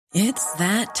It's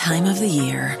that time of the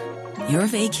year. Your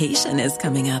vacation is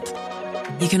coming up.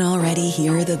 You can already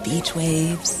hear the beach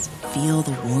waves, feel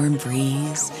the warm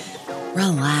breeze,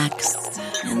 relax,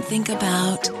 and think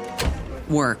about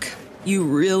work. You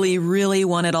really, really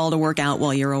want it all to work out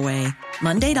while you're away.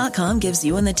 Monday.com gives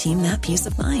you and the team that peace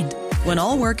of mind. When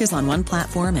all work is on one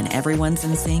platform and everyone's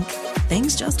in sync,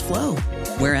 things just flow.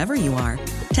 Wherever you are,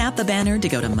 tap the banner to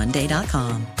go to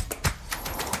Monday.com.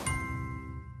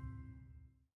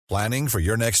 Planning for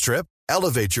your next trip?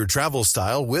 Elevate your travel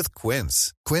style with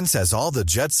Quince. Quince has all the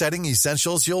jet-setting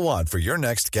essentials you'll want for your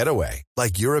next getaway,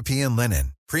 like European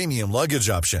linen, premium luggage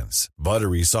options,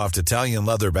 buttery soft Italian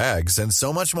leather bags, and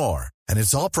so much more. And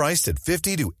it's all priced at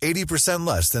 50 to 80%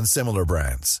 less than similar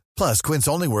brands. Plus, Quince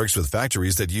only works with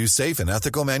factories that use safe and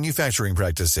ethical manufacturing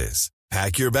practices.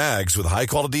 Pack your bags with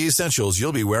high-quality essentials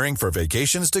you'll be wearing for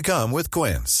vacations to come with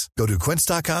Quince. Go to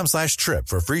quince.com/trip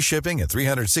for free shipping and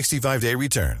 365-day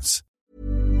returns.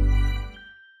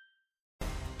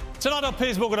 Tonight on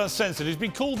Piers Morgan Uncensored, who's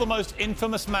been called the most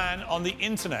infamous man on the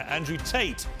internet. Andrew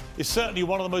Tate is certainly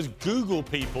one of the most Googled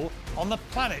people on the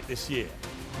planet this year.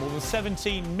 More than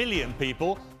 17 million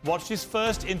people watched his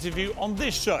first interview on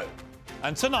this show.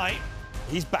 And tonight,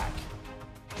 he's back.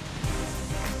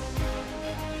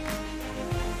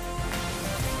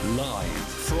 Live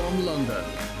from London,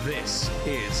 this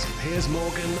is Piers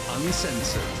Morgan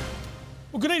Uncensored.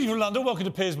 Well, good evening from London. Welcome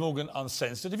to Piers Morgan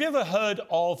Uncensored. Have you ever heard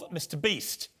of Mr.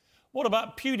 Beast? What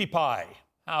about PewDiePie?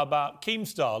 How about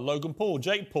Keemstar, Logan Paul,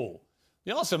 Jake Paul?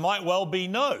 The answer might well be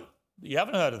no. You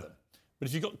haven't heard of them. But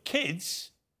if you've got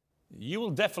kids, you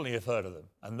will definitely have heard of them.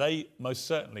 And they most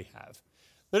certainly have.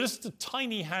 They're just a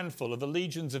tiny handful of the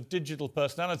legions of digital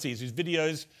personalities whose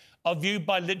videos are viewed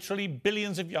by literally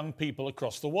billions of young people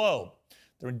across the world.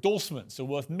 Their endorsements are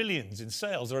worth millions in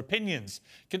sales. Their opinions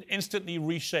can instantly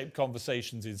reshape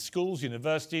conversations in schools,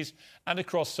 universities, and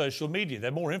across social media.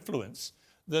 They're more influence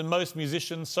than most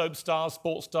musicians, soap stars,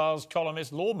 sports stars,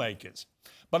 columnists, lawmakers.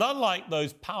 But unlike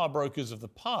those power brokers of the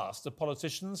past, the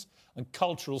politicians and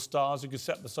cultural stars who could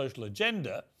set the social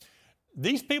agenda,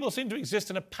 these people seem to exist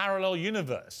in a parallel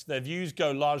universe. Their views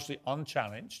go largely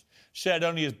unchallenged, shared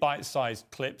only as bite-sized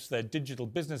clips. Their digital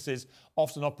businesses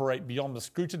often operate beyond the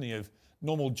scrutiny of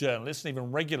normal journalists and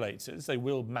even regulators. They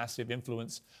wield massive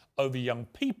influence over young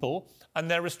people,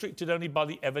 and they're restricted only by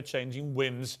the ever-changing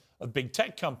whims of big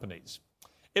tech companies.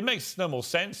 It makes no more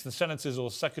sense than senators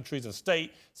or secretaries of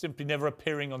state simply never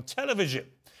appearing on television.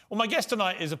 Well, my guest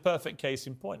tonight is a perfect case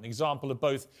in point, an example of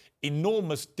both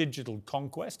enormous digital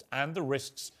conquest and the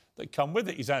risks that come with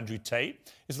it. He's Andrew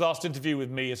Tate. His last interview with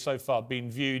me has so far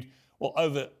been viewed,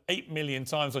 over 8 million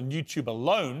times on YouTube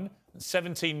alone and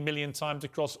 17 million times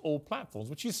across all platforms,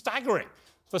 which is staggering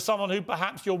for someone who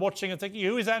perhaps you're watching and thinking,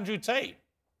 who is Andrew Tate?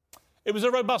 It was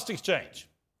a robust exchange.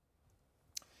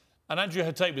 And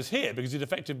Andrew Tate was here because he'd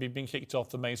effectively been kicked off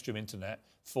the mainstream internet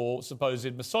for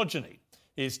supposed misogyny.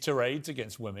 His tirades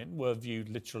against women were viewed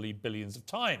literally billions of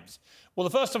times. Well,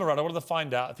 the first time around, I wanted to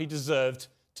find out if he deserved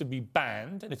to be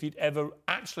banned and if he'd ever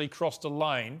actually crossed a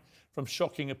line from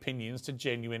shocking opinions to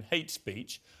genuine hate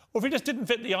speech, or if he just didn't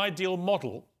fit the ideal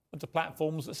model of the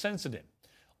platforms that censored him.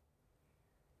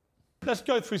 Let's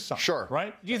go through some. Sure.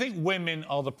 Right? Do you think women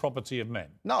are the property of men?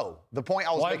 No. The point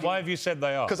I was making... Why have you said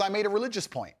they are? Because I made a religious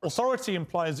point. Authority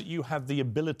implies that you have the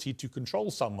ability to control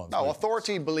someone. No,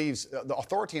 authority implies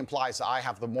that I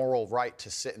have the moral right to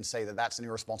sit and say that that's an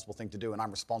irresponsible thing to do and I'm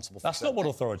responsible for That's not what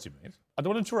authority means. I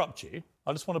don't want to interrupt you.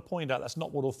 I just want to point out that's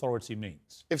not what authority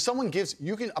means. If someone gives...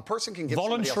 a person can give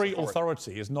voluntary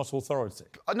authority is not authority.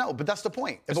 No, but that's the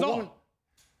point. It's not.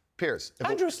 Piers.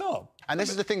 Andrew, it's not. And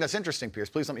this is the thing that's interesting, Piers.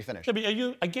 Please let me finish. Yeah, but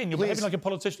you're behaving like a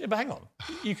politician. But hang on.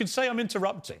 You could say I'm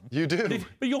interrupting. You do.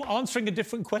 But you're answering a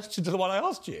different question to the one I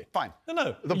asked you. Fine.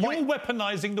 No. You're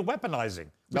weaponizing the weaponizing,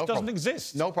 which doesn't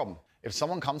exist. No problem. If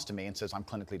someone comes to me and says I'm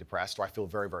clinically depressed or I feel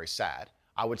very, very sad,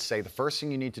 I would say the first thing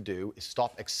you need to do is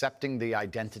stop accepting the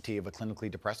identity of a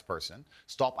clinically depressed person.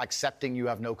 Stop accepting you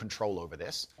have no control over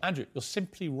this. Andrew, you're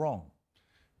simply wrong.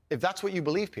 If that's what you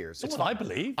believe, Piers. That's what I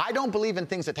believe. I don't believe in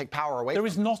things that take power away. There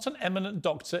is not an eminent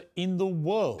doctor in the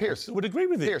world Piers, that would agree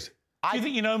with you. Piers, do you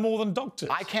think you know more than doctors?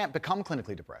 I can't become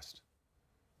clinically depressed.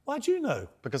 Why do you know?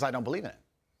 Because I don't believe in it.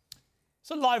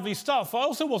 It's a lively stuff. I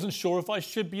also wasn't sure if I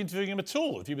should be interviewing him at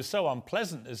all. If he was so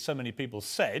unpleasant, as so many people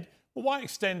said, well, why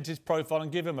extend his profile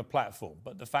and give him a platform?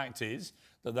 But the fact is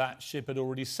that ship had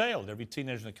already sailed. Every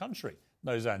teenager in the country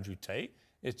knows Andrew Tate.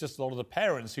 It's just a lot of the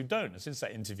parents who don't. And since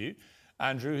that interview,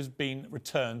 Andrew has been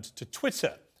returned to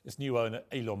Twitter. Its new owner,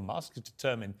 Elon Musk, is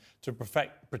determined to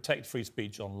protect free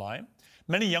speech online.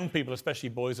 Many young people, especially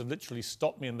boys, have literally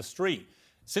stopped me in the street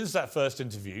since that first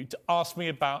interview to ask me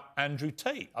about Andrew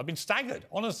Tate. I've been staggered,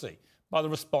 honestly, by the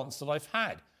response that I've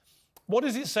had. What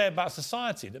does it say about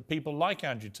society that people like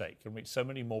Andrew Tate can reach so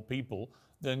many more people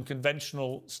than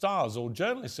conventional stars or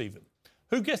journalists even?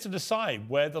 Who gets to decide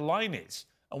where the line is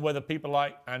and whether people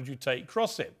like Andrew Tate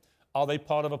cross it? Are they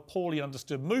part of a poorly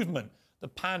understood movement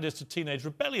that panders to teenage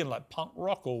rebellion like punk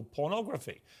rock or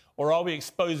pornography? Or are we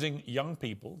exposing young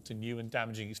people to new and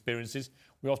damaging experiences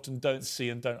we often don't see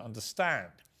and don't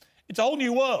understand? It's a whole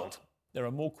new world. There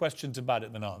are more questions about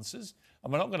it than answers,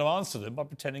 and we're not going to answer them by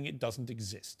pretending it doesn't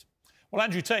exist. Well,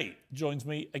 Andrew Tate joins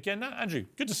me again now. Andrew,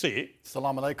 good to see you.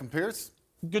 Salam alaikum, Piers.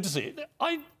 Good to see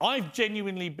you. I've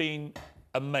genuinely been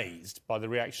amazed by the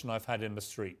reaction I've had in the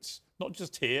streets. Not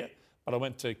just here, but I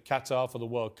went to Qatar for the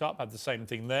World Cup, had the same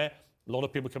thing there. A lot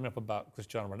of people coming up about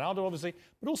Cristiano Ronaldo, obviously,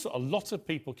 but also a lot of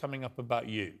people coming up about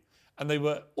you. And they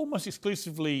were almost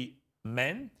exclusively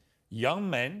men, young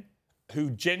men, who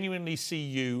genuinely see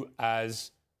you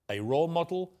as a role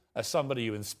model, as somebody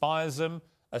who inspires them,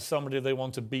 as somebody they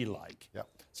want to be like. Yep.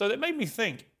 So that made me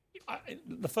think,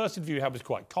 the first interview you had was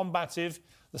quite combative.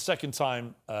 The second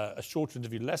time, a shorter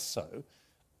interview, less so.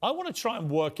 I want to try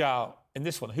and work out, in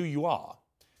this one, who you are,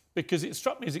 because it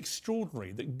struck me as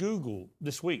extraordinary that Google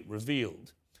this week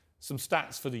revealed some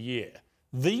stats for the year.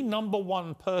 The number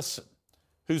one person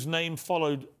whose name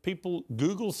followed people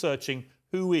Google searching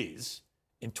who is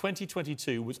in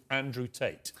 2022 was Andrew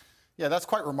Tate. Yeah, that's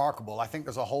quite remarkable. I think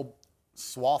there's a whole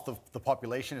swath of the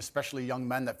population, especially young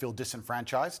men, that feel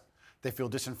disenfranchised. They feel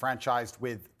disenfranchised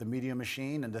with the media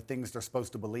machine and the things they're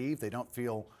supposed to believe. They don't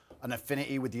feel an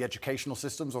affinity with the educational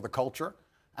systems or the culture.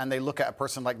 And they look at a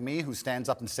person like me who stands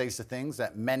up and says the things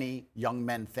that many young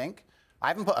men think. I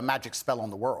haven't put a magic spell on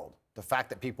the world. The fact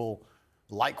that people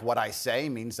like what I say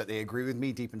means that they agree with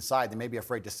me deep inside. They may be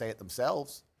afraid to say it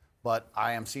themselves, but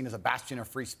I am seen as a bastion of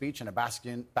free speech and a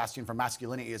bastion for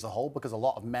masculinity as a whole, because a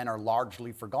lot of men are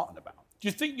largely forgotten about. Do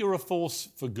you think you're a force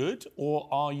for good, or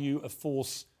are you a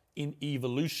force in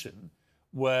evolution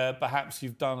where perhaps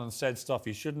you've done and said stuff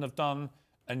you shouldn't have done,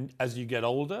 and as you get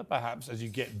older, perhaps as you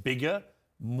get bigger,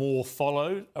 more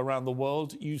followed around the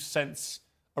world, you sense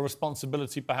a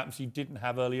responsibility perhaps you didn't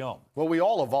have early on? Well, we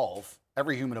all evolve.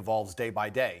 Every human evolves day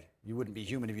by day. You wouldn't be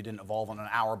human if you didn't evolve on an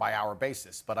hour-by-hour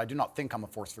basis. But I do not think I'm a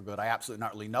force for good. I absolutely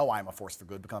not really know I am a force for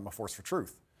good, because I'm a force for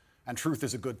truth. And truth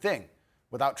is a good thing.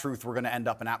 Without truth, we're going to end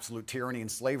up in absolute tyranny and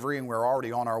slavery, and we're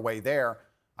already on our way there.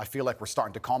 I feel like we're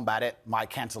starting to combat it. My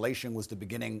cancellation was the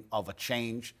beginning of a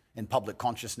change in public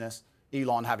consciousness.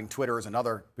 Elon having Twitter is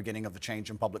another beginning of the change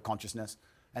in public consciousness.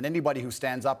 And anybody who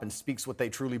stands up and speaks what they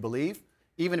truly believe,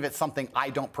 even if it's something I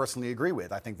don't personally agree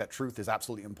with, I think that truth is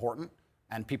absolutely important.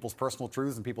 And people's personal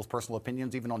truths and people's personal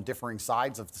opinions, even on differing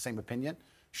sides of the same opinion,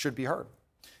 should be heard.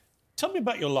 Tell me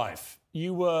about your life.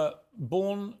 You were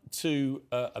born to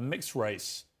a mixed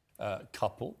race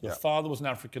couple. Your father was an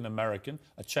African-American,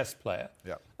 a chess player.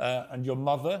 And your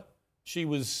mother, she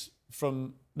was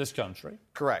from this country.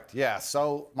 Correct, yeah.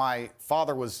 So my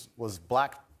father was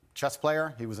black chess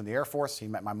player. He was in the Air Force. He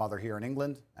met my mother here in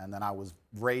England. And then I was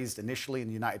raised initially in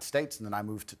the United States. And then I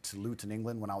moved to Luton,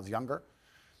 England when I was younger.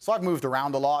 So I've moved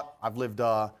around a lot. I've lived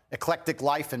an eclectic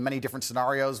life in many different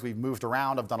scenarios. We've moved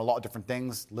around. I've done a lot of different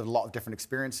things, lived a lot of different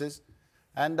experiences.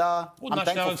 And what I'm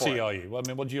thankful for it. nationality are you? I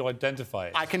mean, what do you identify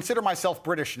as? I consider myself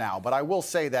British now, but I will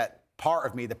say that part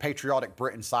of me, the patriotic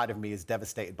Brit inside of me, is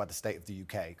devastated by the state of the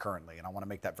UK currently, and I want to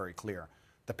make that very clear.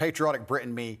 The patriotic Brit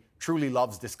in me truly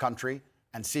loves this country,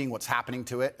 and seeing what's happening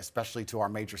to it, especially to our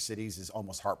major cities, is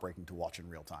almost heartbreaking to watch in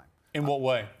real time. In what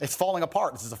way? It's falling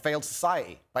apart. This is a failed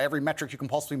society. By every metric you can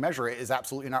possibly measure, it is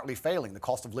absolutely and utterly failing. The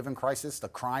cost of living crisis, the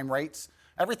crime rates,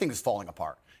 everything is falling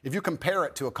apart. If you compare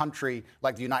it to a country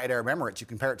like the United Arab Emirates, you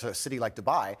compare it to a city like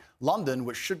Dubai, London,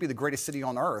 which should be the greatest city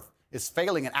on earth, is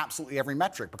failing in absolutely every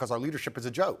metric because our leadership is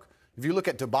a joke. If you look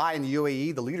at Dubai and the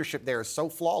UAE, the leadership there is so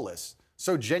flawless,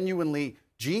 so genuinely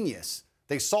genius.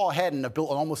 They saw ahead and have built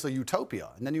almost a utopia.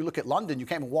 And then you look at London, you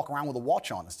can't even walk around with a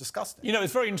watch on. It's disgusting. You know,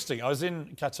 it's very interesting. I was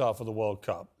in Qatar for the World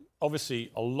Cup.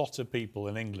 Obviously, a lot of people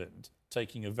in England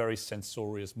taking a very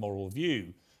censorious moral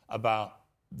view about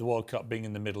the World Cup being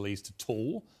in the Middle East at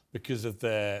all because of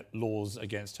their laws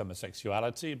against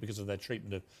homosexuality, because of their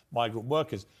treatment of migrant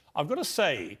workers. I've got to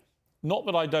say, not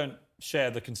that I don't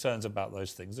share the concerns about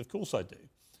those things, of course I do,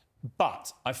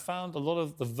 but I found a lot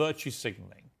of the virtue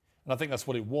signalling, and I think that's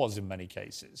what it was in many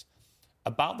cases,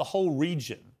 about the whole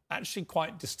region, actually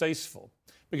quite distasteful.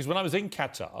 Because when I was in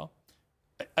Qatar,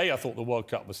 I thought the World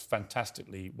Cup was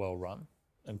fantastically well run,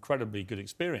 incredibly good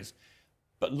experience.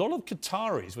 But a lot of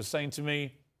Qataris were saying to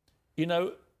me, you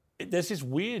know, there's this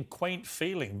weird, quaint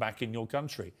feeling back in your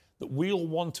country that we all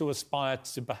want to aspire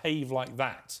to behave like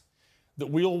that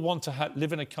we all want to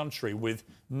live in a country with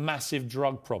massive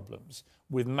drug problems,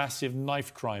 with massive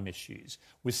knife crime issues,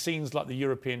 with scenes like the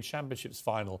European Championships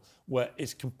final where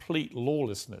it's complete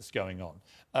lawlessness going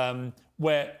on,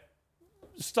 where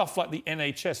stuff like the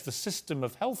NHS, the system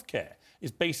of healthcare, is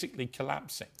basically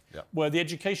collapsing, where the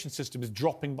education system is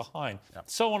dropping behind,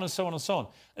 so on and so on and so on.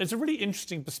 And it's a really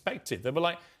interesting perspective. They were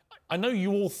like, I know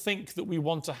you all think that we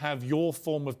want to have your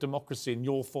form of democracy and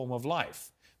your form of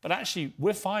life, but actually,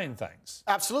 we're fine, thanks.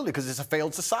 Absolutely, because it's a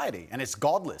failed society, and it's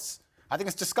godless. I think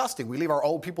it's disgusting. We leave our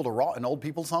old people to rot in old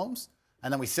people's homes,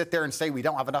 and then we sit there and say we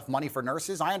don't have enough money for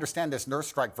nurses. I understand this nurse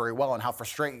strike very well and how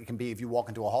frustrating it can be if you walk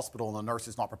into a hospital and the nurse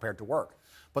is not prepared to work.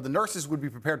 But the nurses would be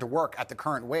prepared to work at the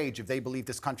current wage if they believed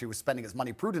this country was spending its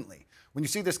money prudently. When you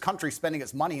see this country spending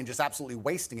its money and just absolutely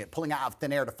wasting it, pulling out of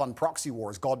thin air to fund proxy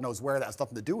wars, God knows where, that has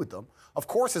nothing to do with them. Of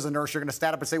course, as a nurse, you're going to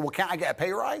stand up and say, well, can't I get a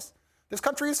pay rise? This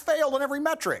country has failed on every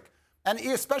metric, and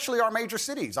especially our major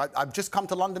cities. I've just come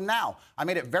to London now. I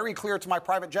made it very clear to my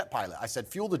private jet pilot. I said,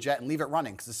 fuel the jet and leave it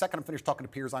running, because the second I'm finished talking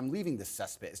to Piers, I'm leaving this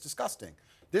cesspit. It's disgusting.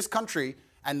 This country,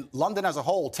 and London as a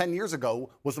whole, 10 years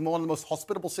ago, was one of the most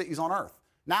hospitable cities on earth.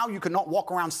 Now you cannot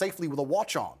walk around safely with a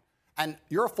watch on. And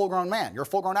you're a full-grown man. You're a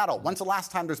full-grown adult. When's the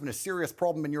last time there's been a serious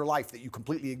problem in your life that you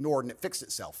completely ignored and it fixed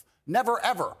itself? Never,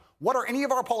 ever. What are any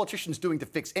of our politicians doing to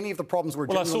fix any of the problems we're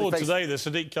genuinely facing? Well, I saw today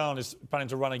that Sadiq Khan is planning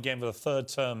to run again for the third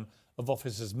term of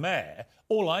office as mayor.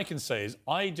 All I can say is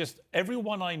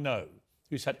everyone I know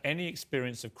who's had any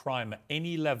experience of crime at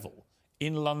any level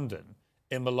in London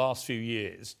in the last few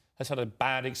years has had a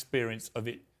bad experience of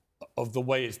it, of the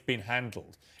way it's been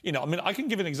handled. You know, I mean, I can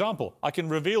give an example. I can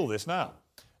reveal this now.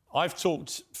 I've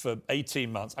talked for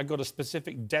 18 months. I got a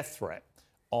specific death threat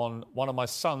on one of my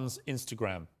son's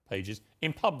Instagram pages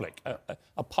in public,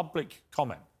 a public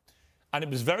comment. And it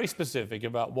was very specific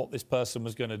about what this person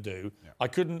was going to do. Yeah. I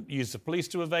couldn't use the police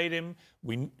to evade him.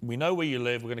 We know where you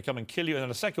live. We're going to come and kill you. And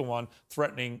then a second one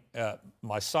threatening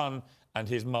my son and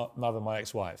his mother, my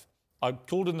ex-wife. I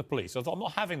called in the police. I thought, I'm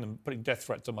not having them putting death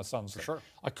threats on my son's thing. Sure.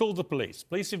 I called the police.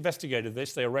 Police investigated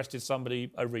this. They arrested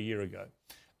somebody over a year ago.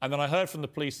 And then I heard from the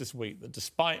police this week that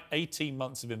despite 18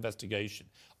 months of investigation,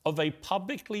 of a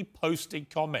publicly posted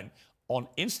comment on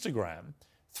Instagram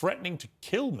threatening to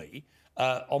kill me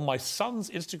on my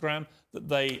son's Instagram, that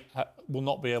they will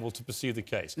not be able to pursue the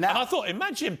case. Now, and I thought,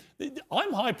 imagine,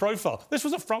 I'm high profile. This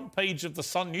was a front page of the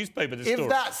Sun newspaper, this story. If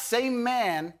that same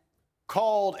man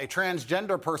called a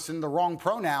transgender person the wrong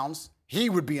pronouns, he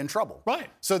would be in trouble. Right.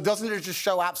 So doesn't it just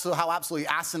show how absolutely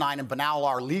asinine and banal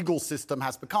our legal system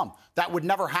has become? That would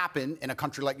never happen in a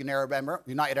country like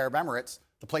United Arab Emirates,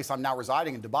 the place I'm now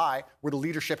residing in, Dubai, where the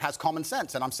leadership has common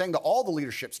sense. And I'm saying that all the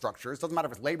leadership structures, doesn't matter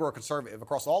if it's Labour or Conservative,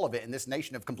 across all of it in this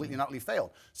nation have completely and utterly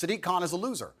failed. Sadiq Khan is a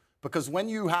loser, because when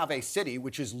you have a city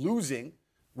which is losing,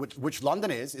 which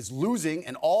London is losing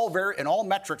in all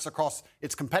metrics across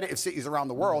its competitive cities around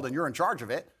the world, and you're in charge of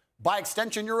it, by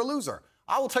extension, you're a loser.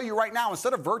 I will tell you right now,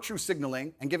 instead of virtue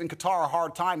signaling and giving Qatar a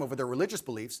hard time over their religious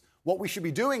beliefs, what we should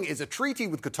be doing is a treaty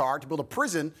with Qatar to build a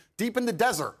prison deep in the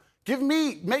desert.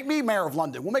 Make me mayor of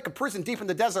London. We'll make a prison deep in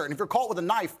the desert, and if you're caught with a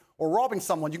knife or robbing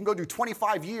someone, you can go do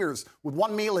 25 years with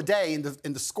one meal a day in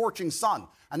the scorching sun.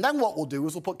 And then what we'll do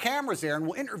is we'll put cameras there and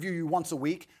we'll interview you once a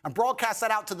week and broadcast that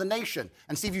out to the nation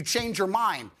and see if you change your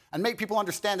mind and make people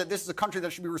understand that this is a country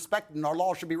that should be respected and our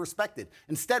laws should be respected.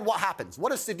 Instead, what happens?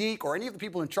 What has Sadiq or any of the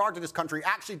people in charge of this country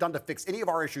actually done to fix any of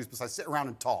our issues besides sit around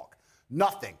and talk?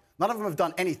 Nothing. None of them have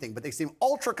done anything, but they seem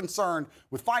ultra concerned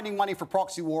with finding money for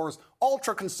proxy wars,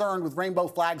 ultra concerned with rainbow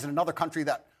flags in another country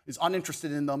that is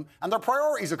uninterested in them, and their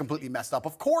priorities are completely messed up.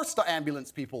 Of course the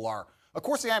ambulance people are. Of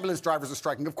course the ambulance drivers are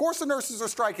striking. Of course the nurses are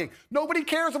striking. Nobody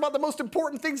cares about the most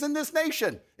important things in this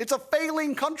nation. It's a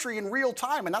failing country in real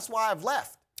time, and that's why I've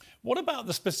left. What about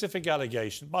the specific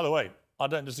allegation? By the way, I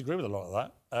don't disagree with a lot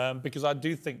of that, because I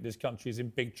do think this country is in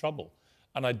big trouble.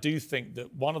 And I do think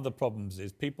that one of the problems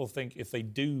is people think if they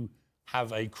do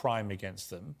have a crime against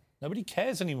them, nobody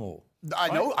cares anymore.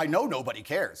 I know nobody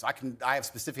cares. I have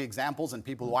specific examples and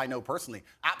people who I know personally.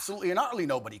 Absolutely and utterly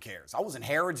nobody cares. I was in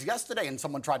Harrods yesterday and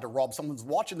someone tried to rob someone's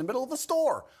watch in the middle of the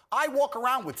store. I walk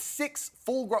around with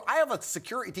I have a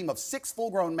security team of 6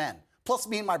 full-grown men, plus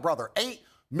me and my brother, 8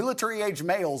 military-age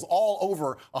males, all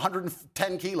over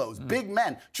 110 kilos, big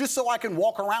men, just so I can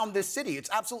walk around this city. It's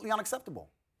absolutely unacceptable.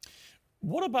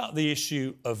 What about the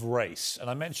issue of race? And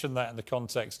I mentioned that in the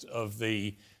context of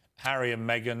the Harry and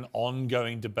Meghan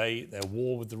ongoing debate, their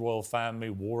war with the royal family,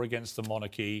 war against the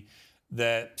monarchy,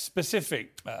 their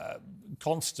specific,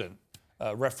 constant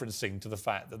referencing to the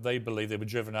fact that they believe they were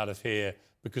driven out of here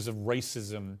because of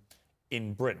racism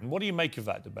in Britain. What do you make of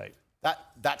that debate?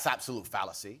 That's absolute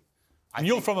fallacy. And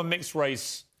you're from a mixed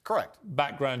race correct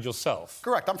background yourself.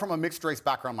 Correct. I'm from a mixed race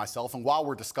background myself, and while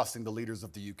we're discussing the leaders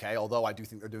of the UK, although I do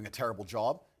think they're doing a terrible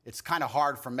job, it's kind of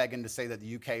hard for Meghan to say that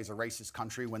the UK is a racist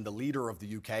country when the leader of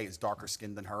the UK is darker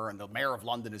skinned than her and the mayor of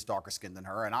London is darker skinned than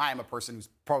her, and I am a person who's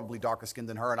probably darker skinned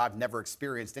than her, and I've never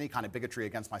experienced any kind of bigotry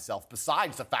against myself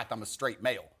besides the fact I'm a straight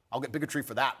male. I'll get bigotry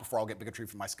for that before I'll get bigotry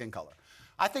for my skin color.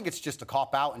 I think it's just a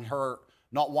cop-out, and her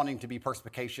not wanting to be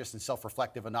perspicacious and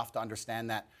self-reflective enough to understand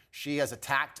that she has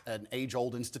attacked an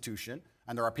age-old institution,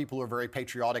 and there are people who are very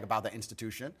patriotic about that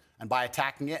institution, and by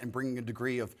attacking it and bringing a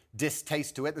degree of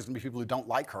distaste to it, there's going to be people who don't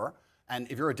like her. And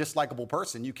if you're a dislikable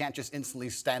person, you can't just instantly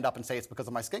stand up and say it's because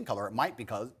of my skin color. It might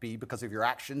be because of your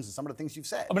actions and some of the things you've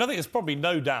said. I mean, I think there's probably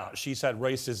no doubt she's had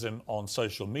racism on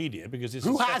social media because it's...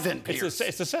 Who hasn't, Piers?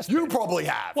 It's a cesspit. You probably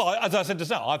have. Well, as I said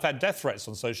just now, I've had death threats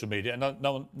on social media and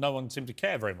no one seemed to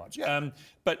care very much. Yeah.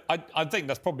 But I think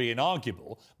that's probably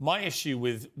inarguable. My issue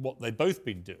with what they've both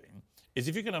been doing is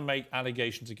if you're going to make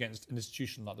allegations against an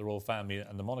institution like the royal family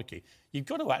and the monarchy, you've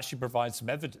got to actually provide some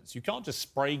evidence. You can't just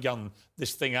spray gun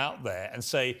this thing out there and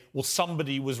say, well,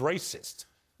 somebody was racist.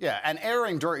 Yeah, and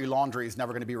airing dirty laundry is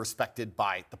never going to be respected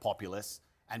by the populace,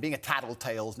 and being a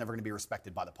tattletale is never going to be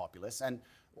respected by the populace. And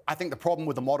I think the problem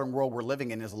with the modern world we're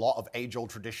living in is a lot of age-old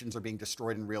traditions are being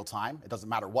destroyed in real time. It doesn't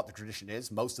matter what the tradition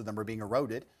is. Most of them are being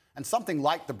eroded. And something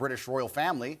like the British royal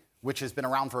family, which has been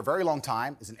around for a very long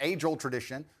time, is an age-old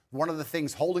tradition. One of the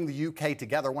things holding the UK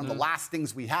together, one of the last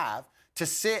things we have, to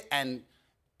sit and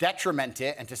detriment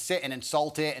it and to sit and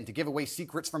insult it and to give away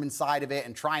secrets from inside of it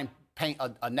and try and paint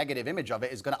a negative image of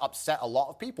it is going to upset a lot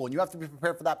of people. And you have to be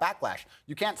prepared for that backlash.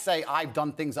 You can't say, I've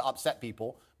done things that upset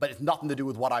people, but it's nothing to do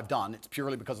with what I've done. It's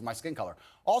purely because of my skin color.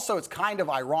 Also, it's kind of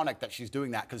ironic that she's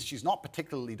doing that because she's not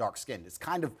particularly dark-skinned. It's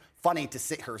kind of funny to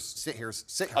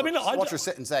watch her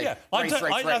sit and say, race.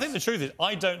 I think the truth is,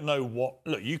 I don't know what...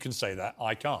 Look, you can say that.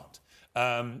 I can't.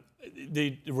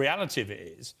 The reality of it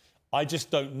is, I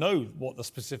just don't know what the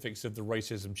specifics of the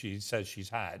racism she says she's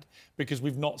had because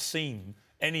we've not seen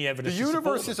any evidence. The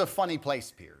universe is a funny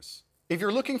place, Piers. If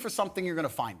you're looking for something, you're going to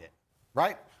find it,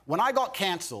 right? When I got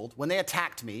cancelled, when they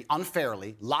attacked me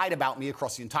unfairly, lied about me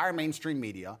across the entire mainstream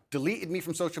media, deleted me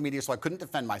from social media so I couldn't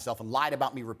defend myself, and lied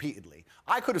about me repeatedly,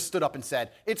 I could have stood up and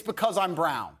said, it's because I'm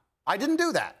brown. I didn't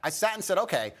do that. I sat and said,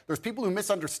 okay, there's people who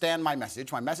misunderstand my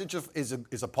message. My message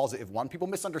is a positive one. People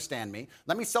misunderstand me.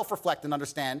 Let me self-reflect and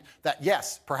understand that,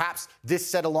 yes, perhaps this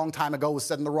said a long time ago was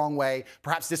said in the wrong way.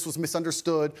 Perhaps this was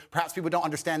misunderstood. Perhaps people don't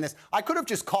understand this. I could have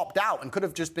just copped out and could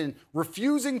have just been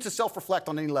refusing to self-reflect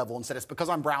on any level and said, it's because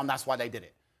I'm brown, that's why they did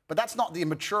it. But that's not the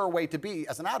mature way to be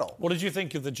as an adult. What did you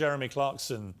think of the Jeremy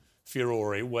Clarkson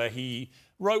furore where he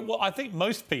wrote what I think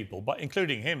most people, but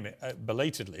including him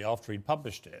belatedly after he'd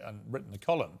published it and written the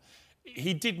column,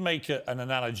 he did make an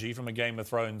analogy from a Game of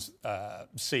Thrones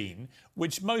scene,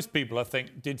 which most people, I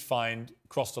think, did find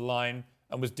crossed a line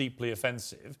and was deeply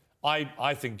offensive.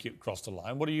 I think it crossed a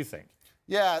line. What do you think?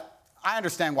 Yeah, I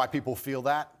understand why people feel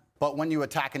that. But when you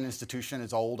attack an institution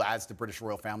as old as the British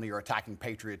royal family, you're attacking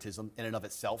patriotism in and of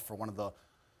itself for one of the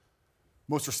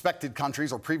most respected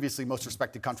countries or previously most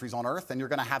respected countries on earth, and you're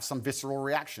going to have some visceral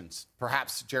reactions.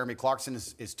 Perhaps Jeremy Clarkson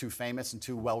is too famous and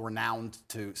too well-renowned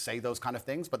to say those kind of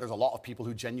things, but there's a lot of people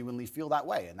who genuinely feel that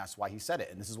way, and that's why he said it.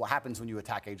 And this is what happens when you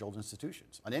attack age-old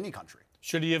institutions in any country.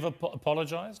 Should he have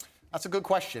apologised? That's a good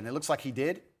question. It looks like he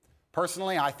did.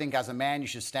 Personally, I think as a man, you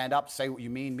should stand up, say what you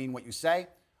mean what you say.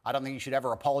 I don't think you should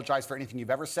ever apologize for anything you've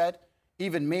ever said.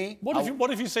 Even me.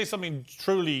 What if you say something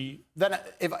truly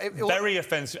very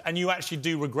offensive and you actually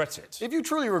do regret it? If you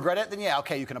truly regret it, then yeah,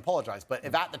 okay, you can apologize. But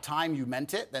if at the time you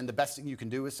meant it, then the best thing you can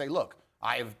do is say, look,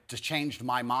 I've just changed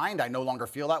my mind. I no longer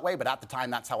feel that way. But at the time,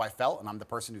 that's how I felt. And I'm the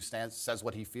person who says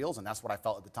what he feels. And that's what I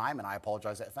felt at the time. And I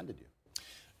apologize that offended you.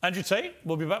 Andrew Tate,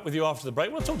 we'll be back with you after the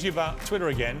break. We'll talk to you about Twitter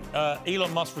again.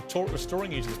 Elon Musk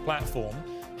restoring you to this platform.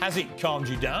 Has it calmed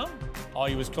you down? Are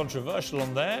you as controversial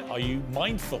on there? Are you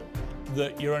mindful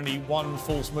that you're only one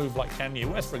false move like Kanye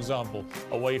West, for example,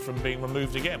 away from being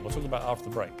removed again? We'll talk about it after the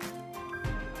break.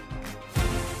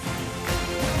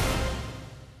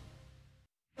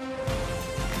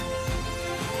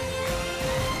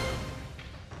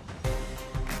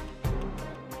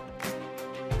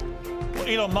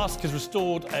 Elon Musk has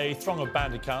restored a throng of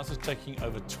banned accounts that's taking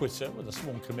over Twitter with a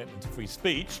sworn commitment to free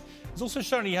speech. He's also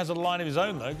shown he has a line of his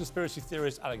own, though. Conspiracy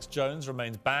theorist Alex Jones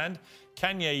remains banned.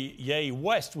 Kanye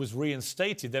West was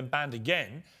reinstated, then banned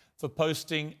again for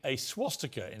posting a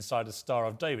swastika inside a Star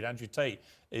of David. Andrew Tate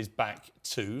is back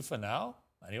too, for now.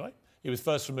 Anyway, He was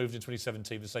first removed in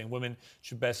 2017 for saying women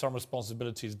should bear some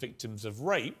responsibility as victims of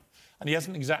rape, and he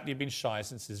hasn't exactly been shy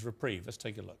since his reprieve. Let's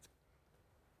take a look.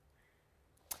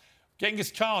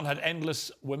 Genghis Khan had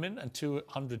endless women and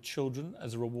 200 children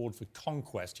as a reward for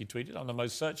conquest, he tweeted. I'm the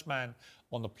most searched man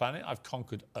on the planet. I've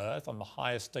conquered Earth. I'm the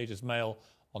highest status male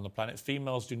on the planet.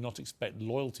 Females do not expect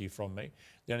loyalty from me.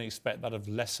 They only expect that of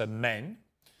lesser men.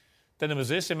 Then there was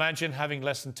this. Imagine having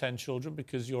less than 10 children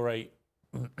because you're a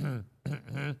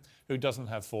who doesn't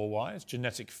have 4 wives.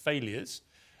 Genetic failures.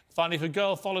 Finally, if a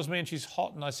girl follows me and she's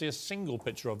hot and I see a single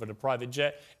picture of her in a private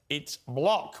jet, it's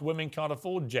block. Women can't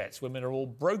afford jets. Women are all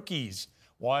brokies.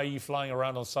 Why are you flying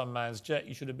around on some man's jet?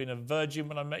 You should have been a virgin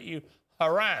when I met you.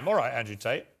 Haram. All right, Andrew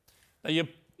Tate. Now,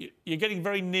 you're getting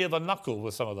very near the knuckle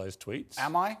with some of those tweets.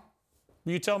 Am I?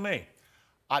 Will you tell me?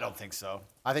 I don't think so.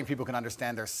 I think people can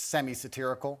understand they're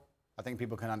semi-satirical. I think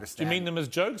people can understand. Do you mean them as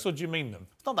jokes or do you mean them?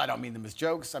 It's not that I don't mean them as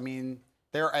jokes. I mean,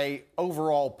 they're a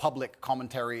overall public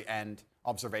commentary and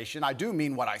observation. I do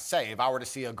mean what I say. If I were to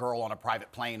see a girl on a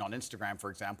private plane on Instagram, for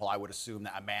example, I would assume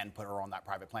that a man put her on that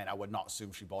private plane. I would not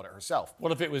assume she bought it herself.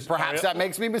 What if it was... Perhaps that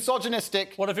makes me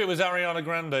misogynistic. What if it was Ariana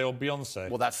Grande or Beyonce?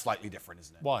 Well, that's slightly different,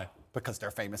 isn't it? Why? Because they're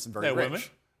famous and very They're rich. women?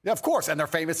 Yeah, of course, and they're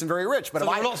famous and very rich. But So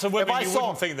if there are lots of women you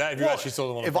wouldn't think that if you actually saw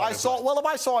them on a private plane. Well, if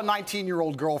I saw a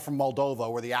 19-year-old girl from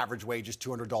Moldova where the average wage is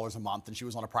 $200 a month and she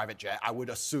was on a private jet, I would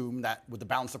assume that with the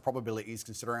balance of probabilities,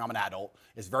 considering I'm an adult,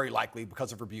 it's very likely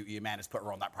because of her beauty, a man has put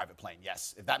her on that private plane.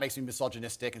 Yes. If that makes me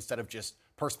misogynistic instead of just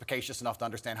perspicacious enough to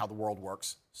understand how the world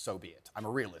works, so be it. I'm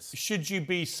a realist. Should you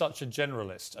be such a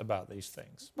generalist about these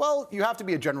things? Well, you have to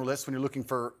be a generalist when you're looking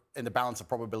for in the balance of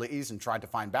probabilities and trying to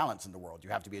find balance in the world. You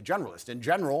have to be a generalist. In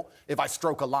general, if I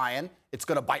stroke a lion, it's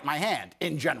going to bite my hand.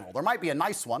 In general. There might be a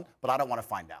nice one, but I don't want to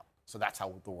find out. So that's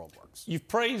how the world works. You've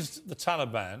praised the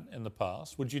Taliban in the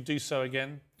past. Would you do so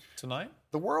again tonight?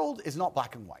 The world is not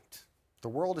black and white. The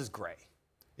world is gray.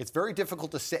 It's very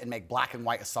difficult to sit and make black and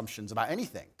white assumptions about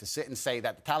anything. To sit and say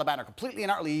that the Taliban are completely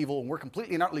and utterly evil and we're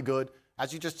completely and utterly good,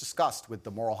 as you just discussed with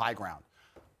the moral high ground.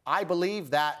 I believe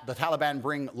that the Taliban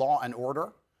bring law and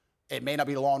order. It may not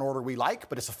be the law and order we like,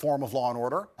 but it's a form of law and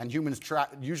order, and humans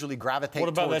usually gravitate What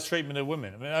about towards... their treatment of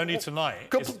women? I mean,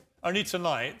 only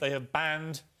tonight they have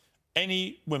banned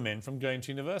any women from going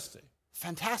to university.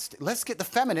 Fantastic. Let's get the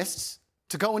feminists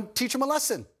to go and teach them a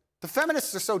lesson. The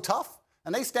feminists are so tough,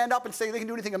 and they stand up and say they can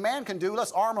do anything a man can do.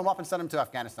 Let's arm them up and send them to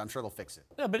Afghanistan. I'm sure they'll fix it.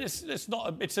 No, but it's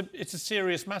not. It's a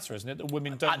serious matter, isn't it? That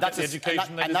women don't get the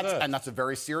education they deserve. And that's a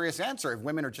very serious answer. If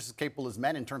women are just as capable as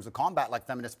men in terms of combat, like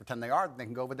feminists pretend they are, then they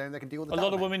can go over there and they can deal with the Taliban. A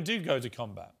lot of women do go to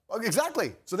combat.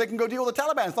 Exactly. So they can go deal with the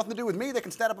Taliban. It's nothing to do with me. They can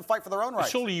stand up and fight for their own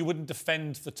rights. Surely you wouldn't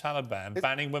defend the Taliban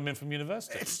banning women from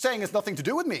university. It's saying it's nothing to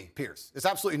do with me, Piers. It's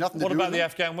absolutely nothing to do with me. What about the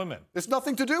Afghan women? It's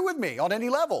nothing to do with me on any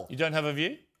level. You don't have a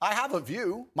view? I have a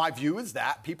view. My view is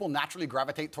that people naturally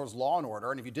gravitate towards law and order,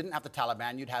 and if you didn't have the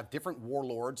Taliban, you'd have different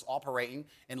warlords operating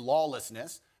in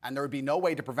lawlessness, and there would be no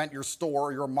way to prevent your store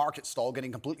or your market stall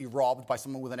getting completely robbed by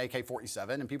someone with an AK-47,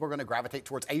 and people are going to gravitate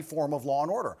towards a form of law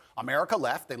and order. America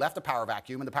left. They left a power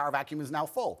vacuum, and the power vacuum is now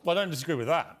full. Well, I don't disagree with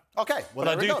that. Okay, well,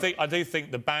 but I do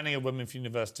think the banning of women from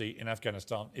university in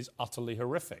Afghanistan is utterly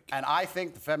horrific. And I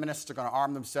think the feminists are going to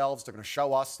arm themselves. They're going to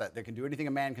show us that they can do anything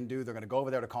a man can do. They're going to go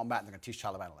over there to combat, and they're going to teach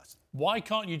Taliban a lesson. Why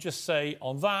can't you just say,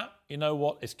 on that, you know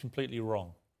what, it's completely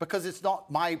wrong? Because it's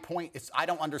not my point. I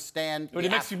don't understand. But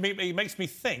it makes me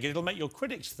think. It'll make your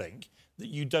critics think that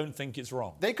you don't think it's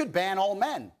wrong. They could ban all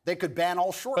men. They could ban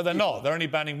all short people. But they're not. They're only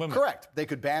banning women. Correct. They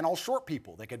could ban all short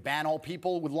people. They could ban all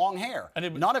people with long hair.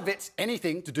 And none of it's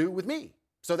anything to do with me.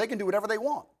 So they can do whatever they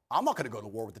want. I'm not going to go to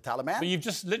war with the Taliban. But you've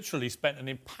just literally spent an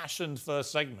impassioned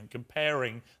first segment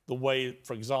comparing the way,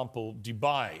 for example,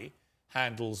 Dubai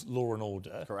handles law and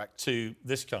order to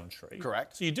this country.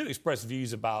 Correct. So you do express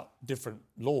views about different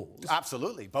laws.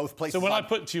 Absolutely. Both places. So when I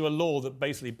put to you a law that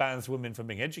basically bans women from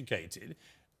being educated,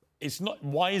 it's not.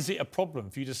 Why is it a problem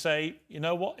for you to say, you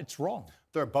know what, it's wrong?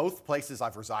 They're both places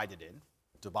I've resided in,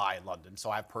 Dubai and London, so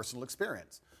I have personal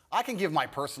experience. I can give my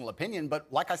personal opinion,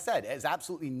 but like I said, it has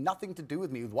absolutely nothing to do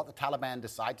with me with what the Taliban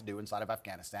decide to do inside of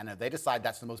Afghanistan. And if they decide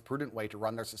that's the most prudent way to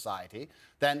run their society,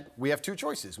 then we have two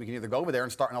choices. We can either go over there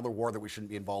and start another war that we shouldn't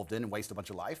be involved in and waste a bunch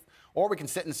of life, or we can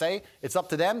sit and say, it's up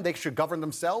to them, they should govern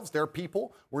themselves, they're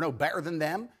people, we're no better than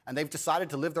them, and they've decided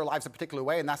to live their lives a particular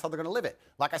way, and that's how they're going to live it.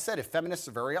 Like I said, if feminists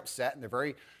are very upset and they're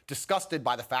very disgusted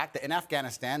by the fact that in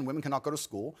Afghanistan, women cannot go to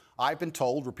school, I've been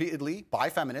told repeatedly by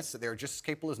feminists that they're just as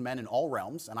capable as men in all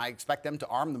realms, and I expect them to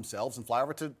arm themselves and fly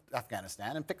over to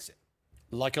Afghanistan and fix it.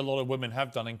 Like a lot of women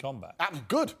have done in combat.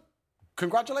 Good.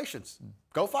 Congratulations.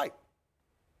 Go fight.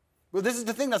 Well, this is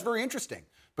the thing that's very interesting.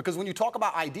 Because when you talk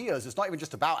about ideas, it's not even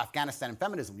just about Afghanistan and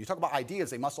feminism. When you talk about ideas,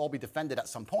 they must all be defended at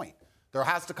some point. There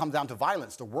has to come down to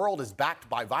violence. The world is backed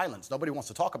by violence. Nobody wants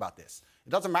to talk about this. It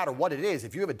doesn't matter what it is.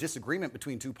 If you have a disagreement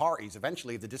between two parties,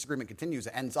 eventually, if the disagreement continues,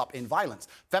 it ends up in violence.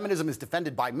 Feminism is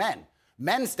defended by men.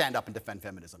 Men stand up and defend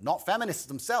feminism, not feminists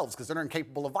themselves, because they're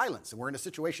incapable of violence. And we're in a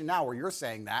situation now where you're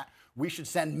saying that we should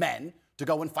send men to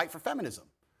go and fight for feminism.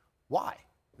 Why?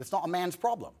 It's not a man's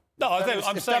problem. No, I think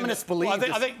I'm saying feminists believe.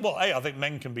 I think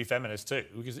men can be feminists too,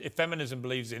 because if feminism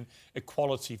believes in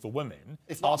equality for women,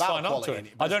 I'll sign up to it.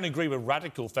 I don't agree with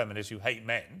radical feminists who hate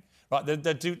men. Right?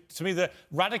 To me, the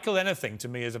radical anything to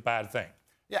me is a bad thing.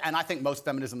 Yeah, and I think most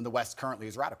feminism in the West currently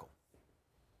is radical.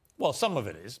 Well, some of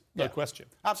it is, no question.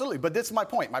 Absolutely, but this is my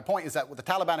point. My point is that the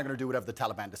Taliban are going to do whatever the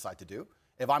Taliban decide to do.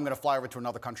 If I'm going to fly over to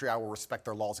another country, I will respect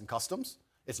their laws and customs.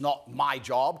 It's not my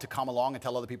job to come along and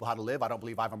tell other people how to live. I don't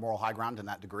believe I have a moral high ground in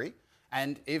that degree.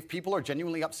 And if people are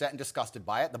genuinely upset and disgusted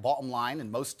by it, the bottom line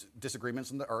in most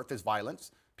disagreements on the earth is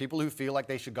violence. People who feel like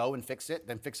they should go and fix it,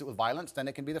 then fix it with violence, then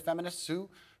it can be the feminists who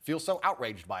feel so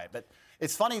outraged by it. But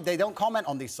it's funny, they don't comment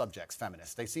on these subjects,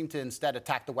 feminists. They seem to instead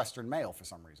attack the Western male for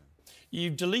some reason. You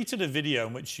deleted a video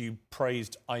in which you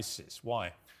praised ISIS.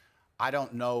 Why? I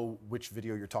don't know which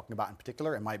video you're talking about in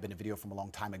particular. It might have been a video from a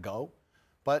long time ago.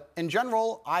 But in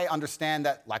general, I understand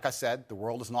that, like I said, the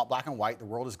world is not black and white. The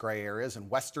world is gray areas. And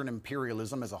Western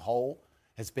imperialism as a whole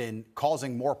has been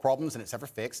causing more problems than it's ever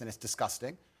fixed, and it's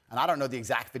disgusting. And I don't know the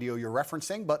exact video you're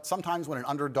referencing, but sometimes when an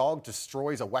underdog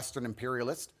destroys a Western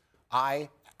imperialist, I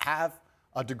have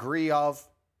a degree of,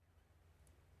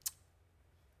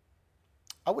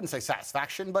 I wouldn't say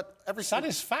satisfaction, but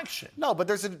satisfaction? No, but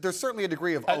there's certainly a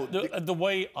degree of, the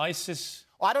way ISIS...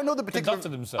 I don't know the particular.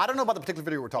 I don't know about the particular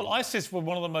video we're talking about. ISIS were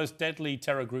one of the most deadly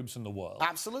terror groups in the world.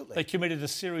 Absolutely. They committed a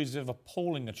series of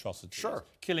appalling atrocities,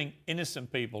 killing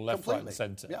innocent people left, right, and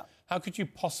centre. Yeah. How could you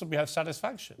possibly have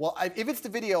satisfaction? Well, if it's the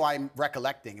video I'm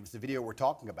recollecting, if it's the video we're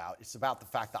talking about, it's about the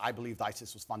fact that I believed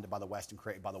ISIS was funded by the West and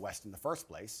created by the West in the first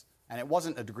place. And it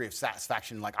wasn't a degree of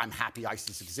satisfaction like I'm happy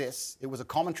ISIS exists. It was a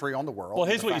commentary on the world. Well,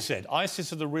 here's what you said.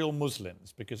 ISIS are the real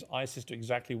Muslims because ISIS do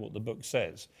exactly what the book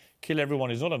says. Kill everyone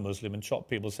who's not a Muslim and chop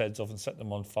people's heads off and set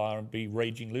them on fire and be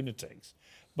raging lunatics.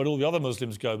 But all the other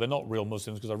Muslims go, they're not real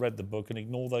Muslims because I read the book and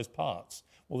ignore those parts.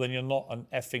 Well, then you're not an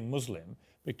effing Muslim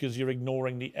because you're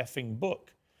ignoring the effing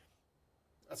book.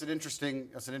 That's an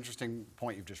interesting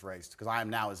point you've just raised because I am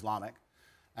now Islamic.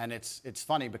 And it's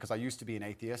funny because I used to be an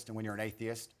atheist, and when you're an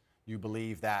atheist, you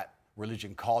believe that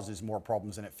religion causes more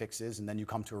problems than it fixes, and then you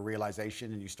come to a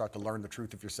realization and you start to learn the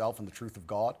truth of yourself and the truth of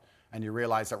God, and you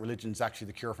realize that religion is actually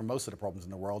the cure for most of the problems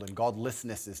in the world, and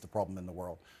godlessness is the problem in the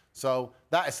world. So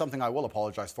that is something I will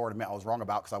apologize for and admit I was wrong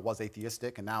about because I was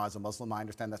atheistic, and now as a Muslim, I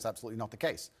understand that's absolutely not the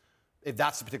case. If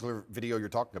that's the particular video you're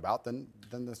talking about, then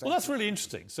there's... Well, that's really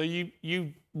interesting. So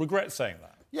you regret saying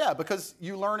that? Yeah, because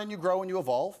you learn and you grow and you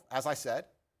evolve, as I said.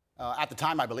 At the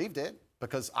time, I believed it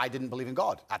because I didn't believe in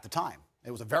God at the time.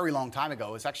 It was a very long time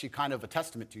ago. It's actually kind of a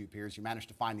testament to you, Piers. You managed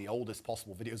to find the oldest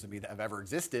possible videos of me that have ever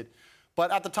existed.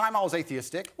 But at the time, I was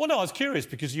atheistic. Well, no, I was curious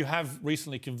because you have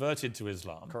recently converted to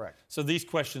Islam. Correct. So these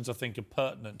questions, I think, are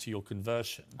pertinent to your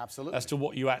conversion. Absolutely. As to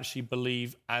what you actually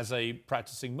believe as a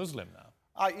practicing Muslim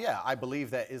now. Yeah, I believe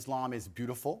that Islam is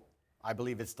beautiful. I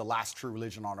believe it's the last true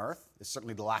religion on earth. It's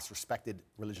certainly the last respected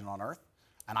religion on earth.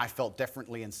 And I felt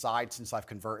differently inside since I've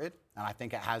converted. And I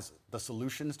think it has the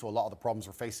solutions to a lot of the problems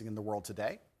we're facing in the world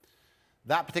today.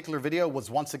 That particular video was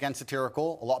once again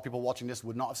satirical. A lot of people watching this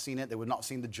would not have seen it. They would not have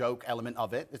seen the joke element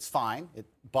of it. It's fine.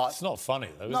 But it's not funny,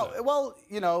 though, is it? Well,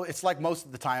 you know, it's like most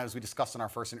of the time, as we discussed in our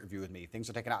first interview with me. Things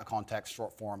are taken out of context,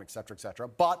 short form, et cetera, et cetera.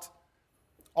 But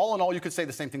all in all, you could say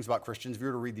the same things about Christians. If you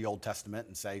were to read the Old Testament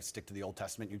and say, stick to the Old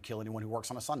Testament, you'd kill anyone who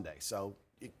works on a Sunday. So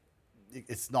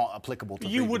it's not applicable to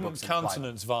You wouldn't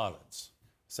countenance violence.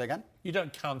 Say again? You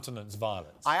don't countenance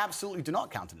violence. I absolutely do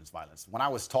not countenance violence. When I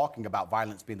was talking about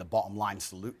violence being the bottom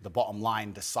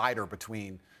line decider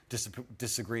between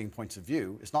disagreeing points of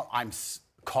view, it's not I'm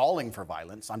calling for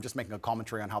violence. I'm just making a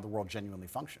commentary on how the world genuinely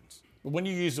functions. But when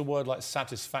you use a word like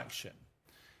satisfaction,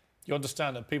 you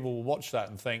understand that people will watch that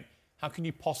and think, how can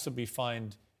you possibly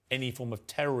find any form of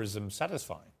terrorism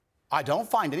satisfying? I don't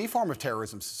find any form of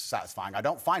terrorism satisfying. I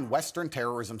don't find Western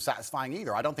terrorism satisfying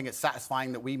either. I don't think it's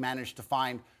satisfying that we managed to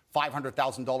find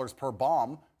 $500,000 per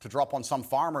bomb to drop on some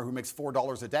farmer who makes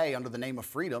 $4 a day under the name of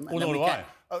freedom.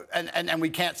 And we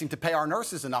can't seem to pay our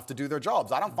nurses enough to do their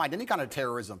jobs. I don't find any kind of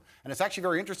terrorism. And it's actually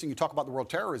very interesting you talk about the word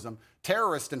terrorism.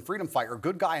 Terrorist and freedom fighter,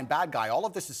 good guy and bad guy, all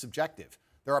of this is subjective.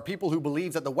 There are people who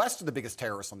believe that the West are the biggest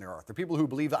terrorists on the earth. There are people who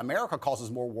believe that America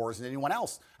causes more wars than anyone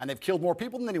else, and they've killed more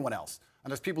people than anyone else. And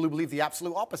there's people who believe the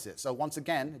absolute opposite. So once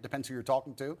again, it depends who you're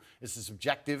talking to. It's a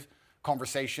subjective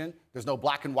conversation. There's no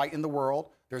black and white in the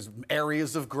world. There's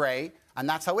areas of gray, and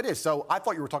that's how it is. So I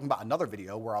thought you were talking about another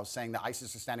video where I was saying that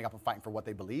ISIS is standing up and fighting for what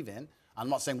they believe in. I'm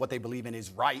not saying what they believe in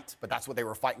is right, but that's what they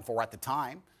were fighting for at the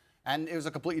time. And it was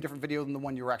a completely different video than the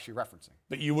one you were actually referencing.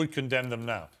 But you would condemn them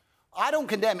now? I don't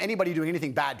condemn anybody doing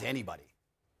anything bad to anybody.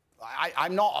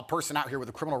 I'm not a person out here with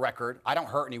a criminal record. I don't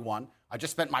hurt anyone. I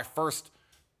just spent my first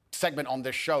segment on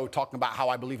this show talking about how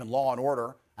I believe in law and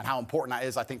order and how important that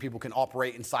is. I think people can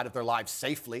operate inside of their lives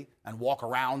safely and walk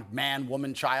around, man,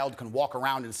 woman, child, can walk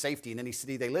around in safety in any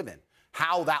city they live in.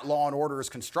 How that law and order is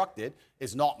constructed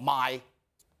is not my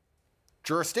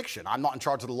jurisdiction. I'm not in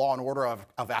charge of the law and order of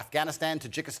Afghanistan,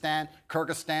 Tajikistan,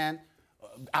 Kyrgyzstan,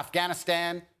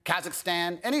 Afghanistan,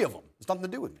 Kazakhstan, any of them. It's nothing to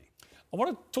do with me. I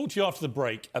want to talk to you after the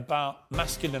break about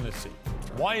masculinity.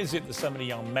 Why is it that so many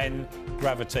young men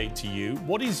gravitate to you?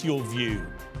 What is your view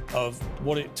of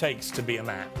what it takes to be a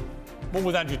man? More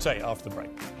with Andrew Tate after the break.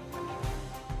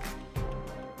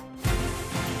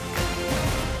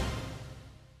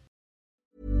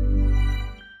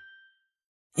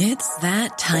 It's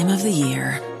that time of the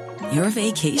year. Your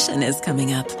vacation is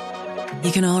coming up.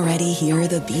 You can already hear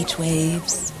the beach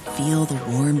waves, feel the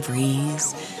warm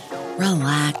breeze,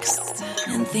 relax,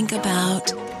 and think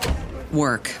about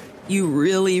work. You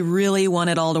really, really want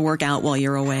it all to work out while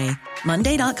you're away.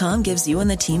 Monday.com gives you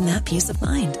and the team that peace of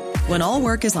mind. When all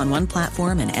work is on one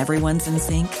platform and everyone's in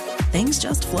sync, things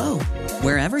just flow.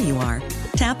 Wherever you are,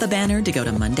 tap the banner to go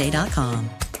to Monday.com.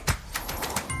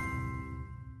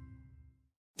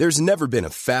 There's never been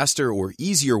a faster or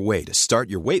easier way to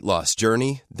start your weight loss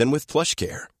journey than with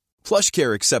PlushCare.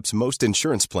 PlushCare accepts most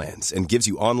insurance plans and gives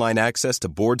you online access to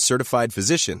board-certified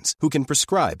physicians who can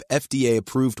prescribe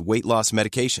FDA-approved weight loss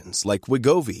medications like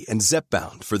Wegovy and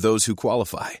Zepbound for those who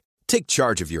qualify. Take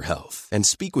charge of your health and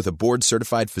speak with a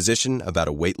board-certified physician about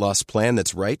a weight loss plan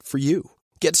that's right for you.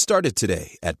 Get started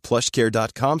today at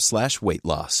plushcare.com/weight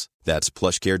loss. That's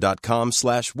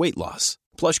plushcare.com/weight loss.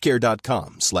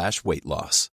 plushcare.com/weight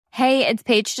loss. Hey, it's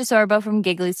Paige DeSorbo from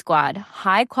Giggly Squad.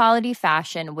 High quality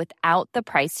fashion without the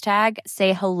price tag.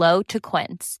 Say hello to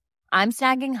Quince. I'm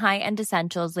snagging high-end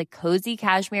essentials like cozy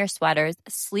cashmere sweaters,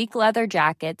 sleek leather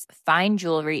jackets, fine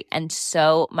jewelry, and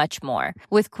so much more.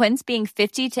 With Quince being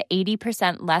 50 to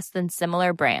 80% less than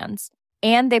similar brands.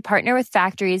 And they partner with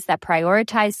factories that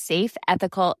prioritize safe,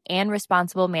 ethical, and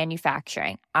responsible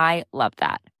manufacturing. I love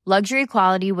that. Luxury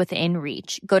quality within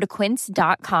reach. Go to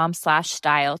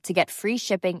quince.com/style to get free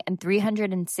shipping and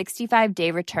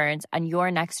 365-day returns on your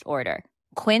next order.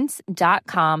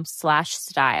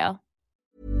 Quince.com/style.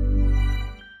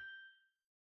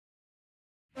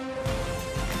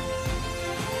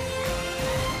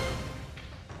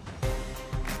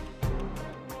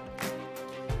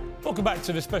 Welcome back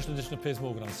to this special edition of Piers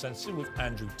Morgan Uncensored with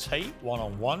Andrew Tate,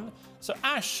 one-on-one. So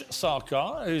Ash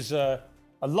Sarkar, who's a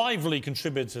lively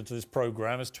contributor to this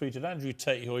programme, has tweeted, Andrew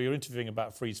Tate, who you're interviewing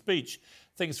about free speech,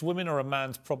 thinks women are a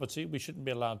man's property. We shouldn't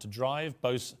be allowed to drive.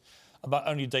 Boasts about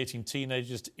only dating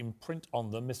teenagers to imprint on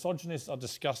them. Misogynists are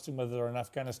discussing whether they're in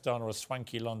Afghanistan or a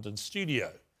swanky London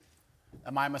studio.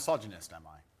 Am I a misogynist, am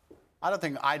I?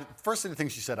 First of the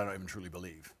things she said, I don't even truly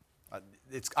believe.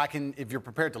 If you're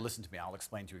prepared to listen to me, I'll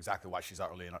explain to you exactly why she's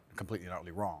completely and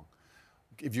utterly wrong.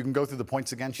 If you can go through the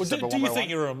points again, she said. Do you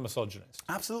think you're a misogynist?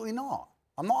 Absolutely not.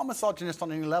 I'm not a misogynist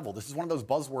on any level. This is one of those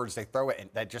buzzwords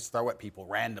they just throw at people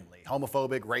randomly.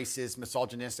 Homophobic, racist,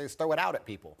 misogynist, they just throw it out at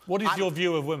people. What is your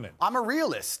view of women? I'm a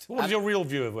realist. What is your real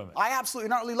view of women? I absolutely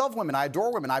not really love women. I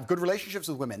adore women. I have good relationships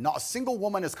with women. Not a single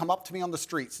woman has come up to me on the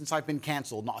street since I've been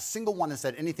canceled. Not a single one has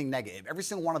said anything negative. Every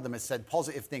single one of them has said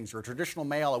positive things. You're a traditional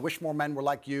male. I wish more men were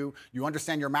like you. You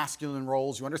understand your masculine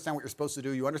roles. You understand what you're supposed to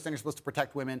do. You understand you're supposed to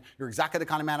protect women. You're exactly the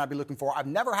kind of man I'd be looking for. I've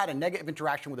never had a negative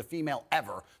interaction with a female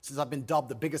ever since I've been dubbed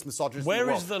the biggest misogynist. Where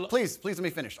is the... Please let me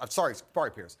finish. I'm sorry,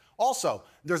 Piers. Also,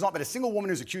 there's not been a single woman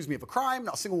who's accused me of a crime,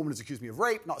 not a single woman who's accused me of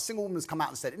rape, not a single woman who's come out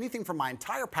and said anything from my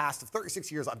entire past of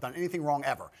 36 years I've done anything wrong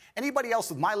ever. Anybody else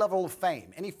with my level of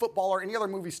fame, any footballer, any other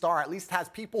movie star, at least has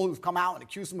people who've come out and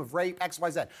accused them of rape, X, Y,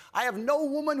 Z. I have no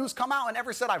woman who's come out and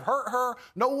ever said I've hurt her,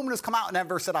 no woman who's come out and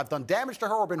ever said I've done damage to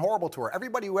her or been horrible to her.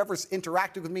 Everybody who ever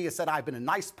interacted with me has said I've been a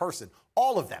nice person.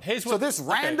 All of them.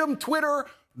 Random Twitter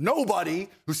nobody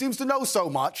who seems to know so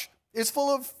much is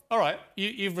full of... All right,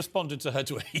 you've responded to her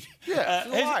tweet. Yeah,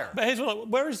 she's a liar. But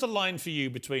where is the line for you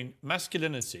between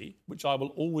masculinity, which I will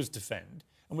always defend,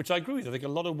 and which I agree with? I think a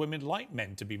lot of women like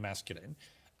men to be masculine,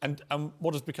 and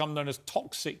what has become known as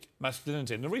toxic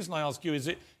masculinity. And the reason I ask you is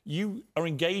that you are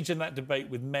engaged in that debate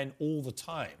with men all the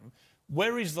time.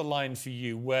 Where is the line for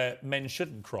you where men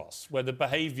shouldn't cross, where the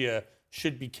behaviour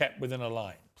should be kept within a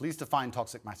line? Please define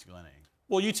toxic masculinity.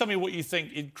 Well, you tell me what you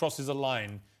think it crosses a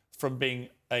line from being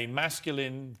a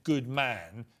masculine, good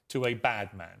man to a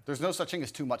bad man. There's no such thing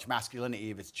as too much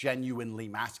masculinity if it's genuinely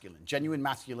masculine. Genuine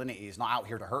masculinity is not out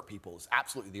here to hurt people. It's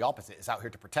absolutely the opposite. It's out here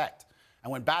to protect.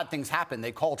 And when bad things happen,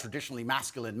 they call traditionally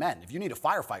masculine men. If you need a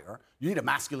firefighter, you need a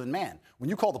masculine man.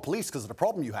 When you call the police because of the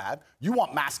problem you have, you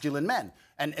want masculine men.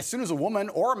 And as soon as a woman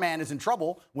or a man is in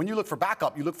trouble, when you look for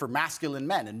backup, you look for masculine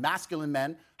men. And masculine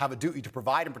men have a duty to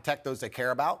provide and protect those they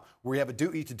care about. We have a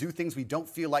duty to do things we don't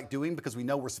feel like doing because we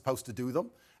know we're supposed to do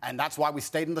them. And that's why we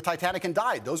stayed in the Titanic and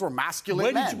died. Those were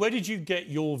masculine men. Where did you get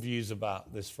your views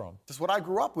about this from? This is what I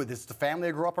grew up with. It's the family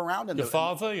I grew up around. And your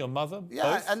father, your mother,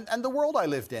 yeah, both? and the world I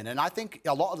lived in. And I think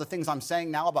a lot of the things I'm saying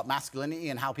now about masculinity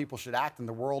and how people should act in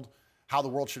the world, how the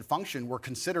world should function, were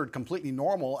considered completely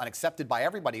normal and accepted by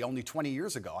everybody only 20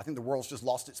 years ago. I think the world's just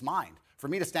lost its mind. For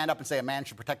me to stand up and say a man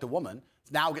should protect a woman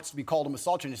now gets to be called a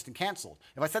misogynist and canceled.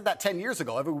 If I said that 10 years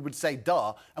ago, everyone would say,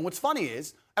 duh. And what's funny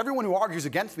is, everyone who argues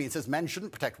against me and says men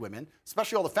shouldn't protect women,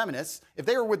 especially all the feminists, if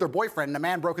they were with their boyfriend and a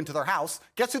man broke into their house,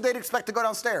 guess who they'd expect to go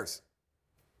downstairs?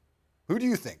 Who do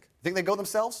you think? Think they go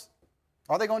themselves?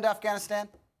 Are they going to Afghanistan?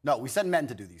 No, we send men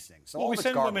to do these things. So well, we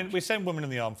send women in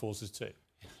the armed forces too.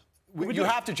 You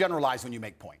have to generalize when you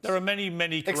make points. There are many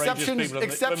courageous people.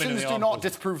 Exceptions do not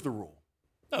disprove the rule.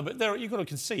 No, but you've got to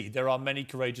concede there are many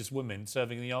courageous women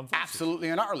serving in the armed forces. Absolutely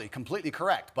and utterly, completely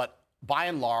correct. But by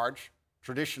and large,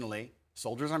 traditionally,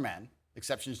 soldiers are men.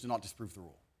 Exceptions do not disprove the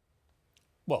rule.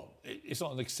 Well, it's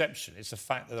not an exception. It's a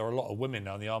fact that there are a lot of women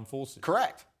now in the armed forces.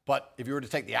 Correct. But if you were to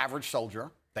take the average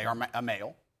soldier, they are a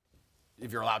male.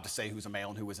 If you're allowed to say who's a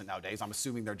male and who isn't nowadays, I'm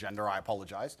assuming their gender, I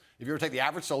apologize. If you were to take the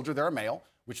average soldier, they're a male,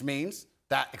 which means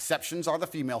that exceptions are the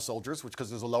female soldiers, which because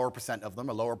there's a lower percent of them,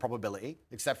 a lower probability.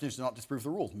 Exceptions do not disprove the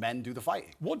rules. Men do the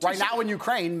fighting. Right now in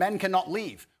Ukraine, men cannot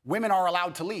leave. Women are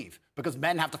allowed to leave because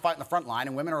men have to fight in the front line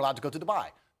and women are allowed to go to Dubai.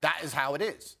 That is how it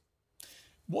is.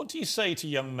 What do you say to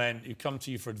young men who come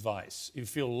to you for advice, who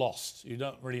feel lost, who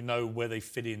don't really know where they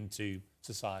fit into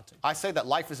society? I say that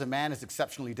life as a man is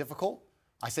exceptionally difficult.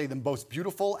 I say the most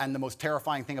beautiful and the most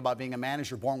terrifying thing about being a man is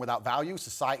you're born without value.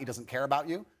 Society doesn't care about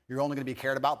you. You're only going to be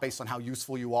cared about based on how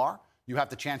useful you are. You have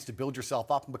the chance to build yourself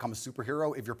up and become a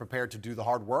superhero if you're prepared to do the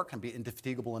hard work and be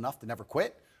indefatigable enough to never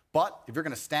quit. But if you're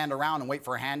going to stand around and wait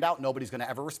for a handout, nobody's going to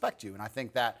ever respect you. And I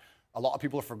think that a lot of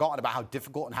people have forgotten about how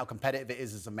difficult and how competitive it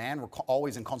is as a man. We're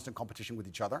always in constant competition with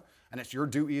each other. And it's your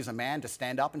duty as a man to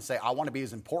stand up and say, I want to be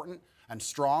as important and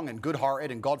strong and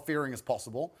good-hearted and God-fearing as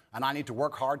possible. And I need to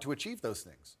work hard to achieve those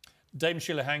things. Dame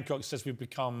Sheila Hancock says we've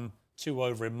become too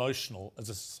over-emotional as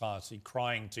a society,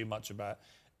 crying too much about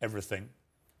everything.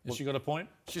 Has she got a point?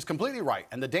 She's completely right.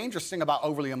 And the dangerous thing about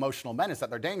overly emotional men is that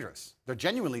they're dangerous. They're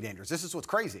genuinely dangerous. This is what's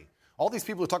crazy. All these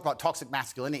people who talk about toxic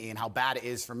masculinity and how bad it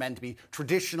is for men to be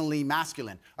traditionally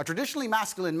masculine. A traditionally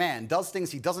masculine man does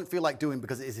things he doesn't feel like doing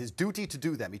because it is his duty to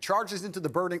do them. He charges into the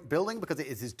building because it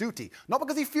is his duty. Not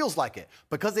because he feels like it,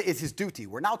 because it is his duty.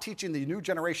 We're now teaching the new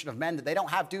generation of men that they don't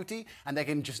have duty and they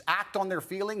can just act on their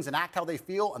feelings and act how they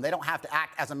feel and they don't have to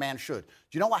act as a man should. Do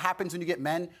you know what happens when you get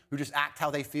men who just act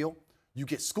how they feel? You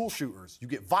get school shooters, you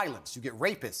get violence, you get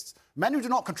rapists. Men who do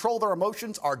not control their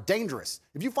emotions are dangerous.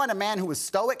 If you find a man who is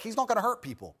stoic, he's not going to hurt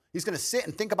people. He's going to sit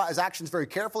and think about his actions very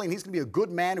carefully, and he's going to be a good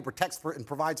man who protects and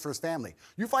provides for his family.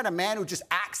 You find a man who just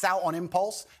acts out on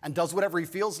impulse and does whatever he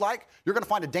feels like, you're going to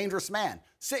find a dangerous man.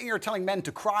 Sitting here telling men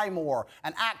to cry more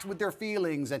and act with their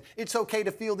feelings and it's okay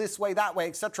to feel this way, that way,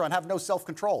 etc., and have no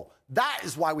self-control. That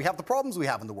is why we have the problems we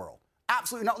have in the world.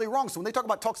 Absolutely not wrong. So when they talk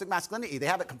about toxic masculinity, they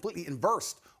have it completely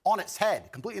inversed on its head,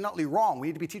 completely not wrong. We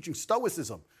need to be teaching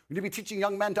stoicism. We need to be teaching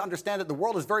young men to understand that the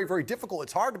world is very, very difficult.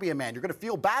 It's hard to be a man. You're going to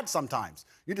feel bad sometimes.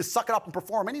 You just suck it up and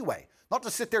perform anyway. Not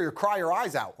to sit there and cry your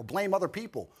eyes out or blame other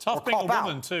people. Tough being a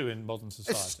woman, too, in modern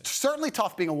society. It's certainly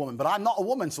tough being a woman, but I'm not a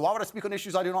woman, so why would I speak on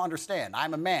issues I do not understand?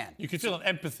 I'm a man. You can feel an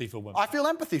empathy for women. I feel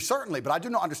empathy, certainly, but I do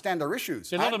not understand their issues.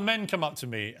 See, a lot of men come up to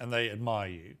me and they admire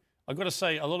you. I've got to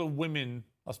say, a lot of women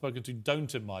I've spoken to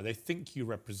don't admire. They think you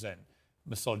represent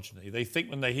misogyny. They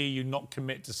think when they hear you not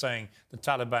commit to saying the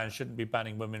Taliban shouldn't be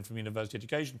banning women from university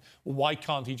education, well, why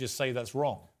can't he just say that's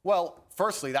wrong? Well,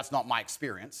 firstly, that's not my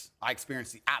experience. I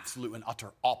experience the absolute and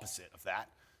utter opposite of that.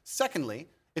 Secondly,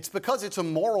 it's because it's a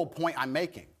moral point I'm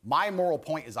making. My moral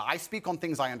point is I speak on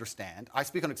things I understand. I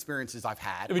speak on experiences I've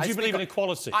had. But you believe in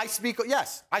equality?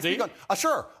 Yes. I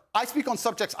speak on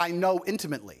subjects I know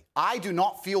intimately. I do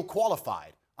not feel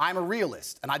qualified. I'm a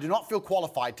realist, and I do not feel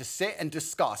qualified to sit and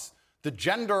discuss the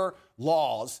gender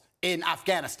laws in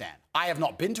Afghanistan. I have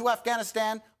not been to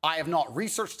Afghanistan. I have not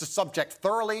researched the subject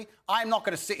thoroughly. I'm not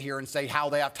going to sit here and say how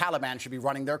the Taliban should be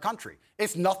running their country.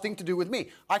 It's nothing to do with me.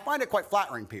 I find it quite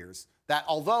flattering, Piers, that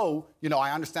although, I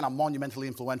understand I'm monumentally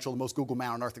influential, the most Googled man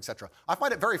on earth, etc., I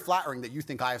find it very flattering that you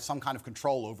think I have some kind of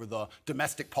control over the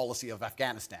domestic policy of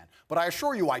Afghanistan. But I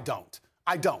assure you I don't.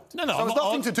 I don't. No, so it's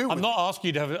nothing to do with I'm not asking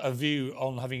you to have a view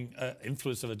on having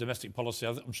influence of a domestic policy.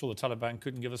 I'm sure the Taliban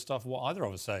couldn't give a stuff what either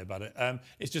of us say about it.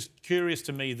 It's just curious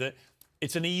to me that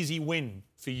it's an easy win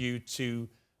for you to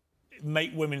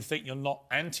make women think you're not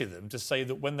anti them, to say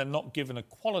that when they're not given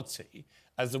equality,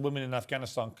 as the women in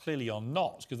Afghanistan clearly are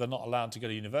not, because they're not allowed to go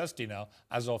to university now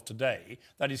as of today,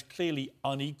 that is clearly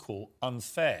unequal,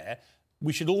 unfair.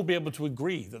 We should all be able to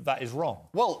agree that that is wrong.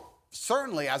 Well,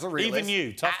 certainly, as a realist... Even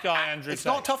you, tough guy Andrew It's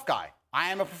Tate. not tough guy.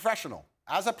 I am a professional.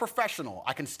 As a professional,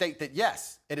 I can state that,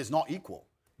 yes, it is not equal.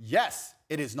 Yes,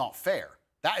 it is not fair.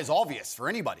 That is obvious for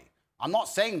anybody. I'm not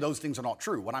saying those things are not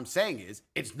true. What I'm saying is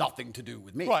it's nothing to do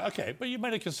with me. Right, OK, but you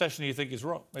made a concession you think is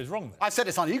wrong then. I said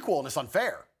it's unequal and it's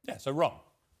unfair. Yeah, so wrong.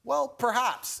 Well,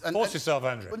 perhaps. Force yourself,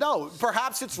 Andrew. No,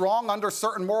 perhaps it's wrong under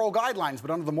certain moral guidelines, but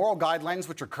under the moral guidelines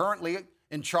which are currently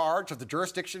in charge of the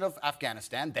jurisdiction of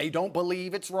Afghanistan, they don't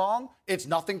believe it's wrong. It's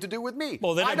nothing to do with me.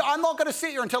 Well, I'm not going to sit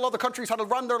here and tell other countries how to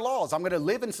run their laws. I'm going to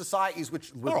live in societies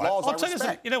with laws I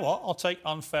respect. You know what? I'll take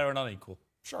unfair and unequal.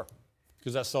 Sure.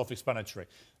 Because that's self-explanatory.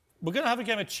 We're going to have a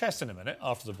game of chess in a minute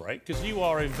after the break, because you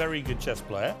are a very good chess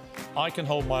player. I can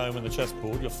hold my own in the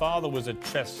chessboard. Your father was a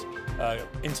chess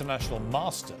international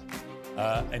master,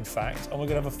 in fact. And we're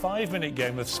going to have a 5-minute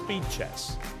game of speed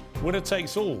chess. Winner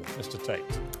takes all, Mr. Tate.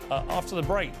 After the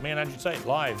break, me and Andrew Tate,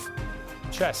 live.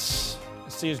 Chess.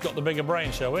 Let's see who's got the bigger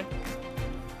brain, shall we?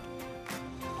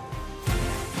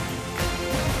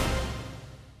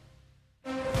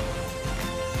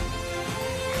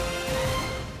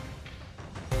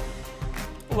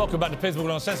 Welcome back to Piers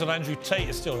Morgan Uncensored. Andrew Tate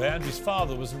is still here. Andrew's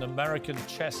father was an American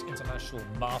chess international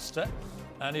master,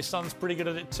 and his son's pretty good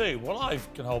at it too. Well, I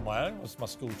can hold my own. I was my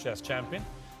school chess champion.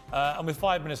 And with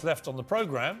 5 minutes left on the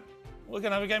programme, we're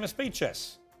going to have a game of speed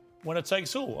chess. Winner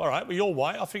takes all. All right, well, you're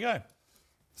white. Off you go.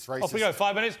 That's racist. Off we go.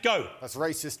 5 minutes, go. That's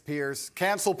racist, Piers.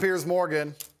 Cancel Piers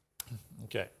Morgan.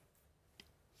 OK.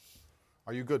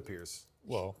 Are you good, Piers?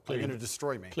 Well, are you going to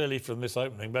destroy me? Clearly from this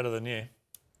opening, better than you.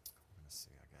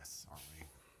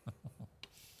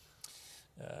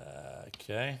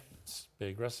 OK, let's be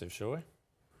aggressive, shall we?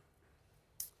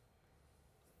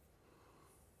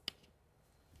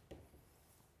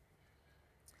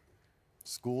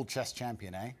 School chess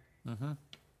champion, eh? Mm-hmm.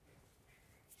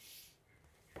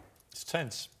 It's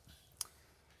tense.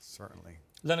 Certainly.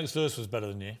 Lennox Lewis was better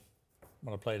than you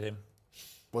when I played him.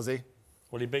 Was he?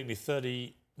 Well, he beat me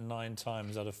 39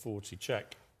 times out of 40.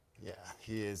 Check. Yeah,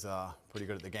 he is pretty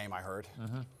good at the game, I heard.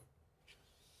 Mm-hmm.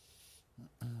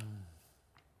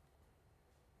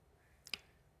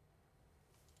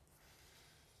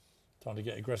 Time to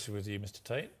get aggressive with you, Mr.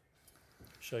 Tate.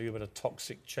 Show you a bit of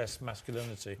toxic chess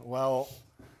masculinity. Well,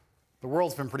 the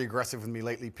world's been pretty aggressive with me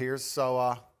lately, Piers,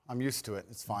 so I'm used to it.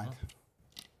 It's fine.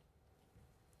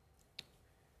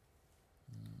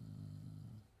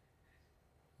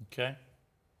 OK.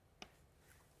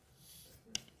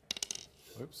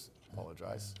 Oops,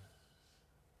 apologize.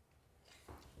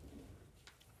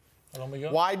 How long we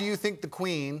got? Why do you think the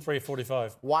Queen...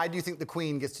 3:45. Why do you think the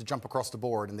Queen gets to jump across the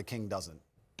board and the King doesn't?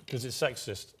 Because it's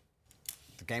sexist.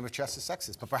 The game of chess is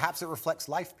sexist, but perhaps it reflects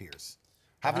life, Piers.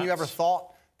 Haven't you ever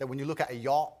thought that when you look at a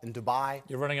yacht in Dubai...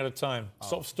 You're running out of time.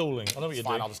 Stop stalling. I know what you're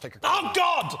doing. I'll just take your queen. Oh,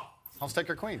 God! I'll just take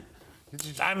your queen.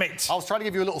 Damn it. I was trying to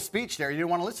give you a little speech there. You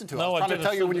didn't want to listen to it. No, I was trying to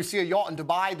tell you when you see a yacht in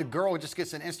Dubai, the girl just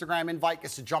gets an Instagram invite,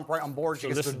 gets to jump right on board. She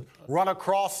gets to run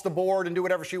across the board and do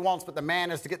whatever she wants, but the man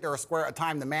has to get there a square at a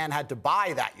time. The man had to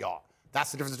buy that yacht. That's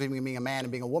the difference between being a man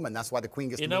and being a woman. That's why the Queen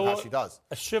gets to move how she does.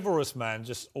 A chivalrous man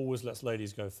just always lets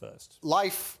ladies go first.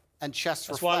 Life and chess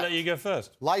reflect. That's why I let you go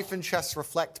first. Life and chess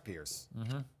reflect, Piers.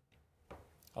 Mm-hmm.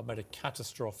 I've made a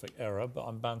catastrophic error, but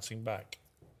I'm bouncing back.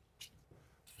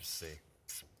 Let's see.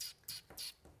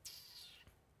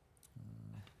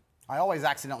 I always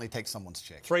accidentally take someone's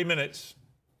chick. 3 minutes.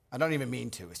 I don't even mean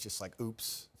to. It's just like,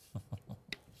 oops.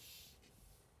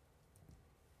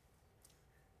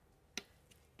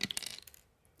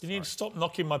 You need to stop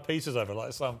knocking my pieces over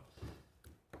like some...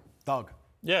 Doug.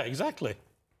 Yeah, exactly.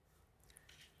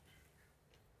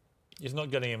 He's not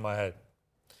getting in my head.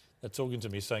 They're talking to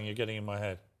me saying you're getting in my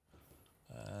head.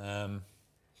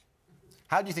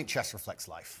 How do you think chess reflects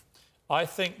life? I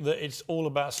think that it's all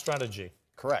about strategy.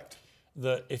 Correct.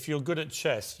 that if you're good at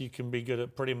chess, you can be good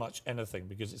at pretty much anything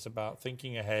because it's about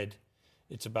thinking ahead,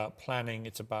 it's about planning,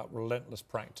 it's about relentless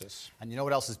practice. And you know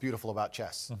what else is beautiful about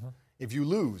chess? Mm-hmm. If you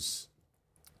lose,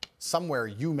 somewhere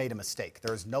you made a mistake.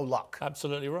 There is no luck.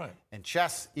 Absolutely right. In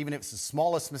chess, even if it's the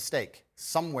smallest mistake,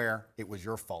 somewhere it was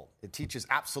your fault. It teaches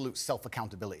absolute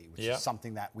self-accountability, which is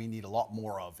something that we need a lot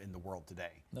more of in the world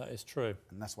today. That is true.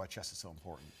 And that's why chess is so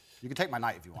important. You can take my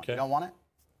knight if you want. Okay. You don't want it?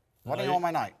 Why don't you want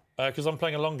my knight? Because I'm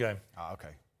playing a long game. Oh, okay.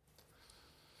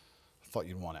 I thought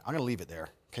you'd want it. I'm going to leave it there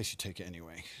in case you take it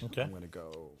anyway. Okay. I'm going to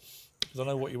go... Because I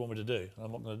know what you want me to do, and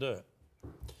I'm not going to do it.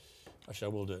 Actually, I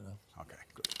will do it now. Okay,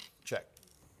 good. Check.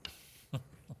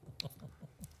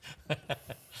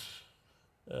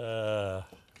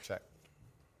 Check.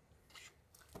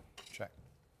 Check.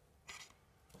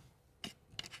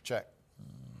 Check.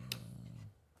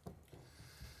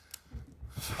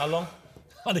 How long?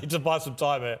 I need to buy some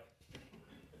time here.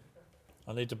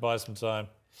 I need to buy some time.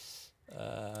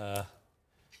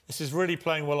 This is really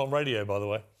playing well on radio, by the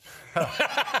way. I'll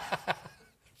have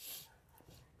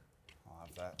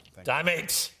that. Damn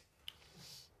it!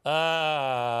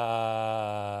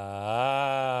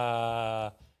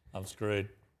 I'm screwed.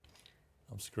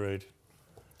 I'm screwed.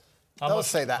 Don't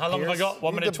say that, How long have I Piers. got?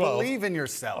 1 You need minute to 12. Believe in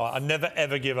yourself. Oh, I never,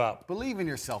 ever give up. Believe in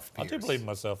yourself, Piers. I do believe in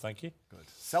myself, thank you. Good.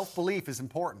 Self-belief is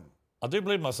important. I do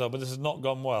believe in myself, but this has not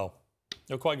gone well.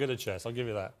 You're quite good at chess, I'll give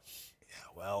you that. Yeah,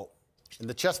 well, in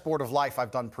the chessboard of life,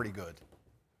 I've done pretty good.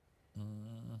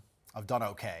 I've done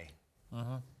okay.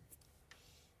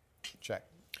 Check.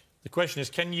 The question is,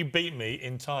 can you beat me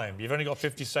in time? You've only got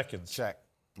 50 seconds. Check.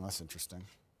 Well, that's interesting.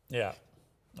 Yeah,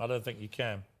 I don't think you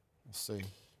can. Let's see.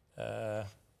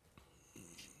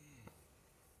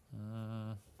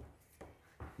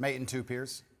 Mate in 2,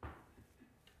 Piers.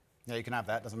 Yeah, you can have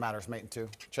that. Doesn't matter. It's mate in 2.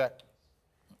 Check.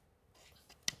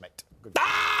 Mate. Good.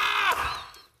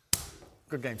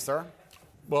 Good game, sir.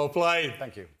 Well played.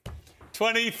 Thank you.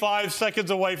 25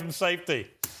 seconds away from safety.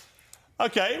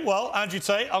 OK, well, Andrew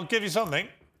Tate, I'll give you something.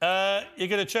 You're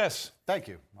good at chess. Thank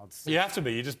you. You have to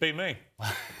be. You just beat me.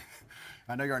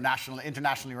 I know you're a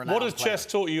internationally renowned What has player. chess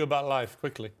taught you about life,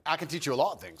 quickly? I can teach you a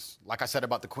lot of things. Like I said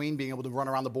about the queen being able to run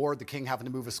around the board, the king having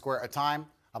to move a square at a time,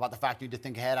 about the fact you need to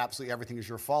think ahead, absolutely everything is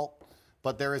your fault.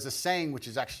 But there is a saying, which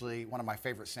is actually one of my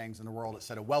favorite sayings in the world. It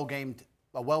said,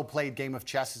 a well-played game of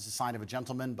chess is a sign of a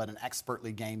gentleman, but an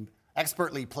expertly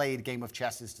played game of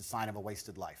chess is the sign of a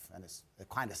wasted life. And it's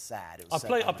kind of sad. I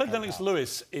played Lennox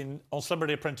Lewis on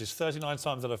Celebrity Apprentice 39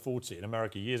 times out of 40 in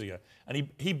America years ago. And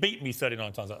he beat me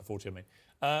 39 times out of 40, I mean.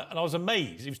 And I was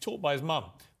amazed. He was taught by his mum.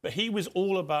 But he was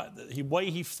all about the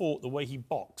way he fought, the way he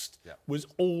boxed, was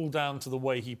all down to the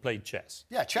way he played chess.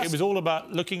 Yeah, chess. It was all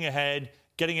about looking ahead,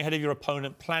 getting ahead of your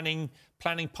opponent, planning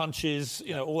punches,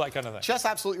 all that kind of thing. Chess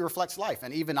absolutely reflects life.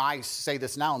 And even I say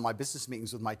this now in my business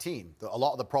meetings with my team. A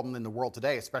lot of the problem in the world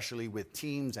today, especially with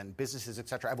teams and businesses, et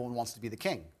cetera, everyone wants to be the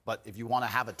king. But if you want to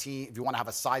have a team, if you want to have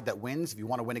a side that wins, if you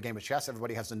want to win a game of chess,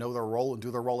 everybody has to know their role and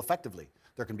do their role effectively.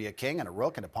 There can be a king and a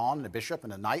rook and a pawn and a bishop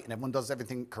and a knight, and everyone does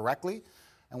everything correctly.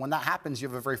 And when that happens, you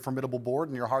have a very formidable board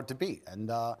and you're hard to beat.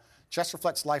 And chess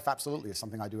reflects life absolutely. It's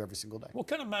something I do every single day. What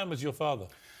kind of man was your father?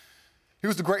 He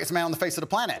was the greatest man on the face of the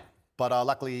planet. But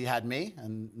luckily he had me,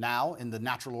 and now in the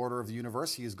natural order of the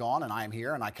universe, he is gone, and I am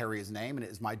here, and I carry his name, and it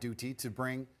is my duty to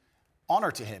bring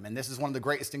honor to him. And this is one of the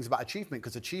greatest things about achievement,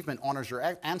 because achievement honors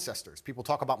your ancestors. People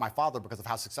talk about my father because of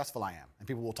how successful I am, and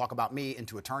people will talk about me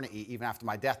into eternity, even after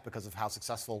my death, because of how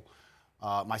successful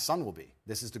my son will be.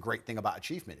 This is the great thing about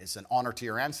achievement. It's an honor to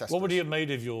your ancestors. What would he have made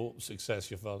of your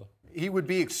success, your father? He would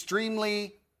be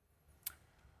extremely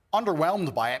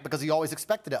underwhelmed by it because he always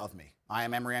expected it of me. I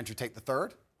am Emery Andrew Tate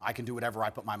III. I can do whatever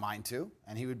I put my mind to.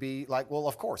 And he would be like, well,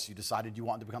 of course, you decided you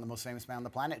wanted to become the most famous man on the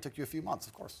planet. It took you a few months,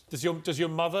 of course. Does your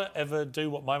mother ever do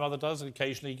what my mother does and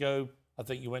occasionally go, I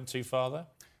think you went too far there?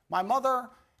 My mother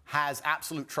has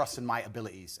absolute trust in my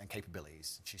abilities and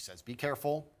capabilities. She says, be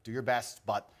careful, do your best,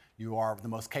 but you are the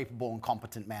most capable and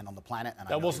competent man on the planet. And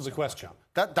that wasn't the question.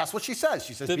 That's what she says.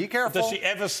 She says, be careful. Does she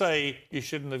ever say you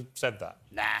shouldn't have said that?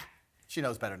 Nah, she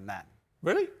knows better than that.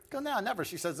 Really? No, never.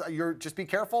 She says, just be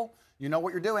careful. You know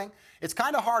what you're doing. It's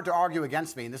kind of hard to argue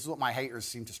against me, and this is what my haters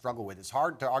seem to struggle with. It's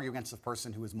hard to argue against a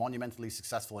person who is monumentally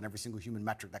successful in every single human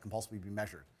metric that can possibly be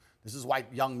measured. This is why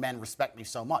young men respect me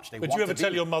so much. Would you ever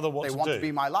tell your mother what to do? They want to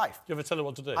be my life. Do you ever tell her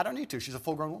what to do? I don't need to. She's a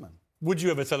full-grown woman. Would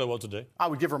you ever tell her what to do? I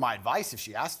would give her my advice if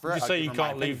she asked for it. Would you say you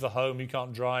can't leave the home, you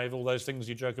can't drive, all those things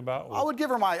you joke about? Or? I'd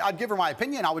give her my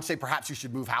opinion. I would say perhaps you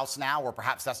should move house now, or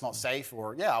perhaps that's not safe.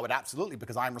 Or yeah, I would absolutely,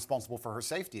 because I'm responsible for her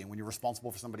safety. And when you're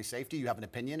responsible for somebody's safety, you have an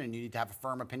opinion, and you need to have a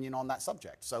firm opinion on that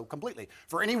subject. So completely.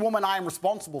 For any woman I'm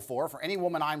responsible for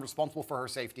her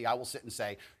safety, I will sit and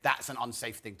say that's an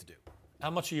unsafe thing to do. How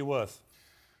much are you worth?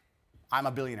 I'm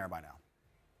a billionaire by now.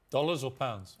 Dollars or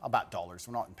pounds? About dollars.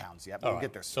 We're not in pounds yet, but we'll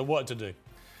get there soon. So what to do?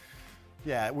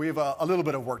 Yeah, we have a little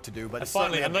bit of work to do, but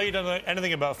finally, I know you don't know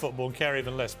anything about football and care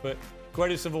even less, but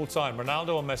greatest of all time,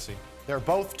 Ronaldo or Messi? They're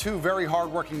both two very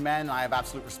hard-working men. I have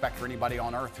absolute respect for anybody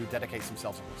on earth who dedicates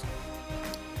themselves to this.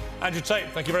 Andrew Tate,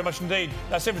 thank you very much indeed.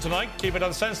 That's it for tonight. Keep it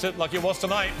uncensored like it was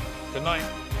tonight. Good night.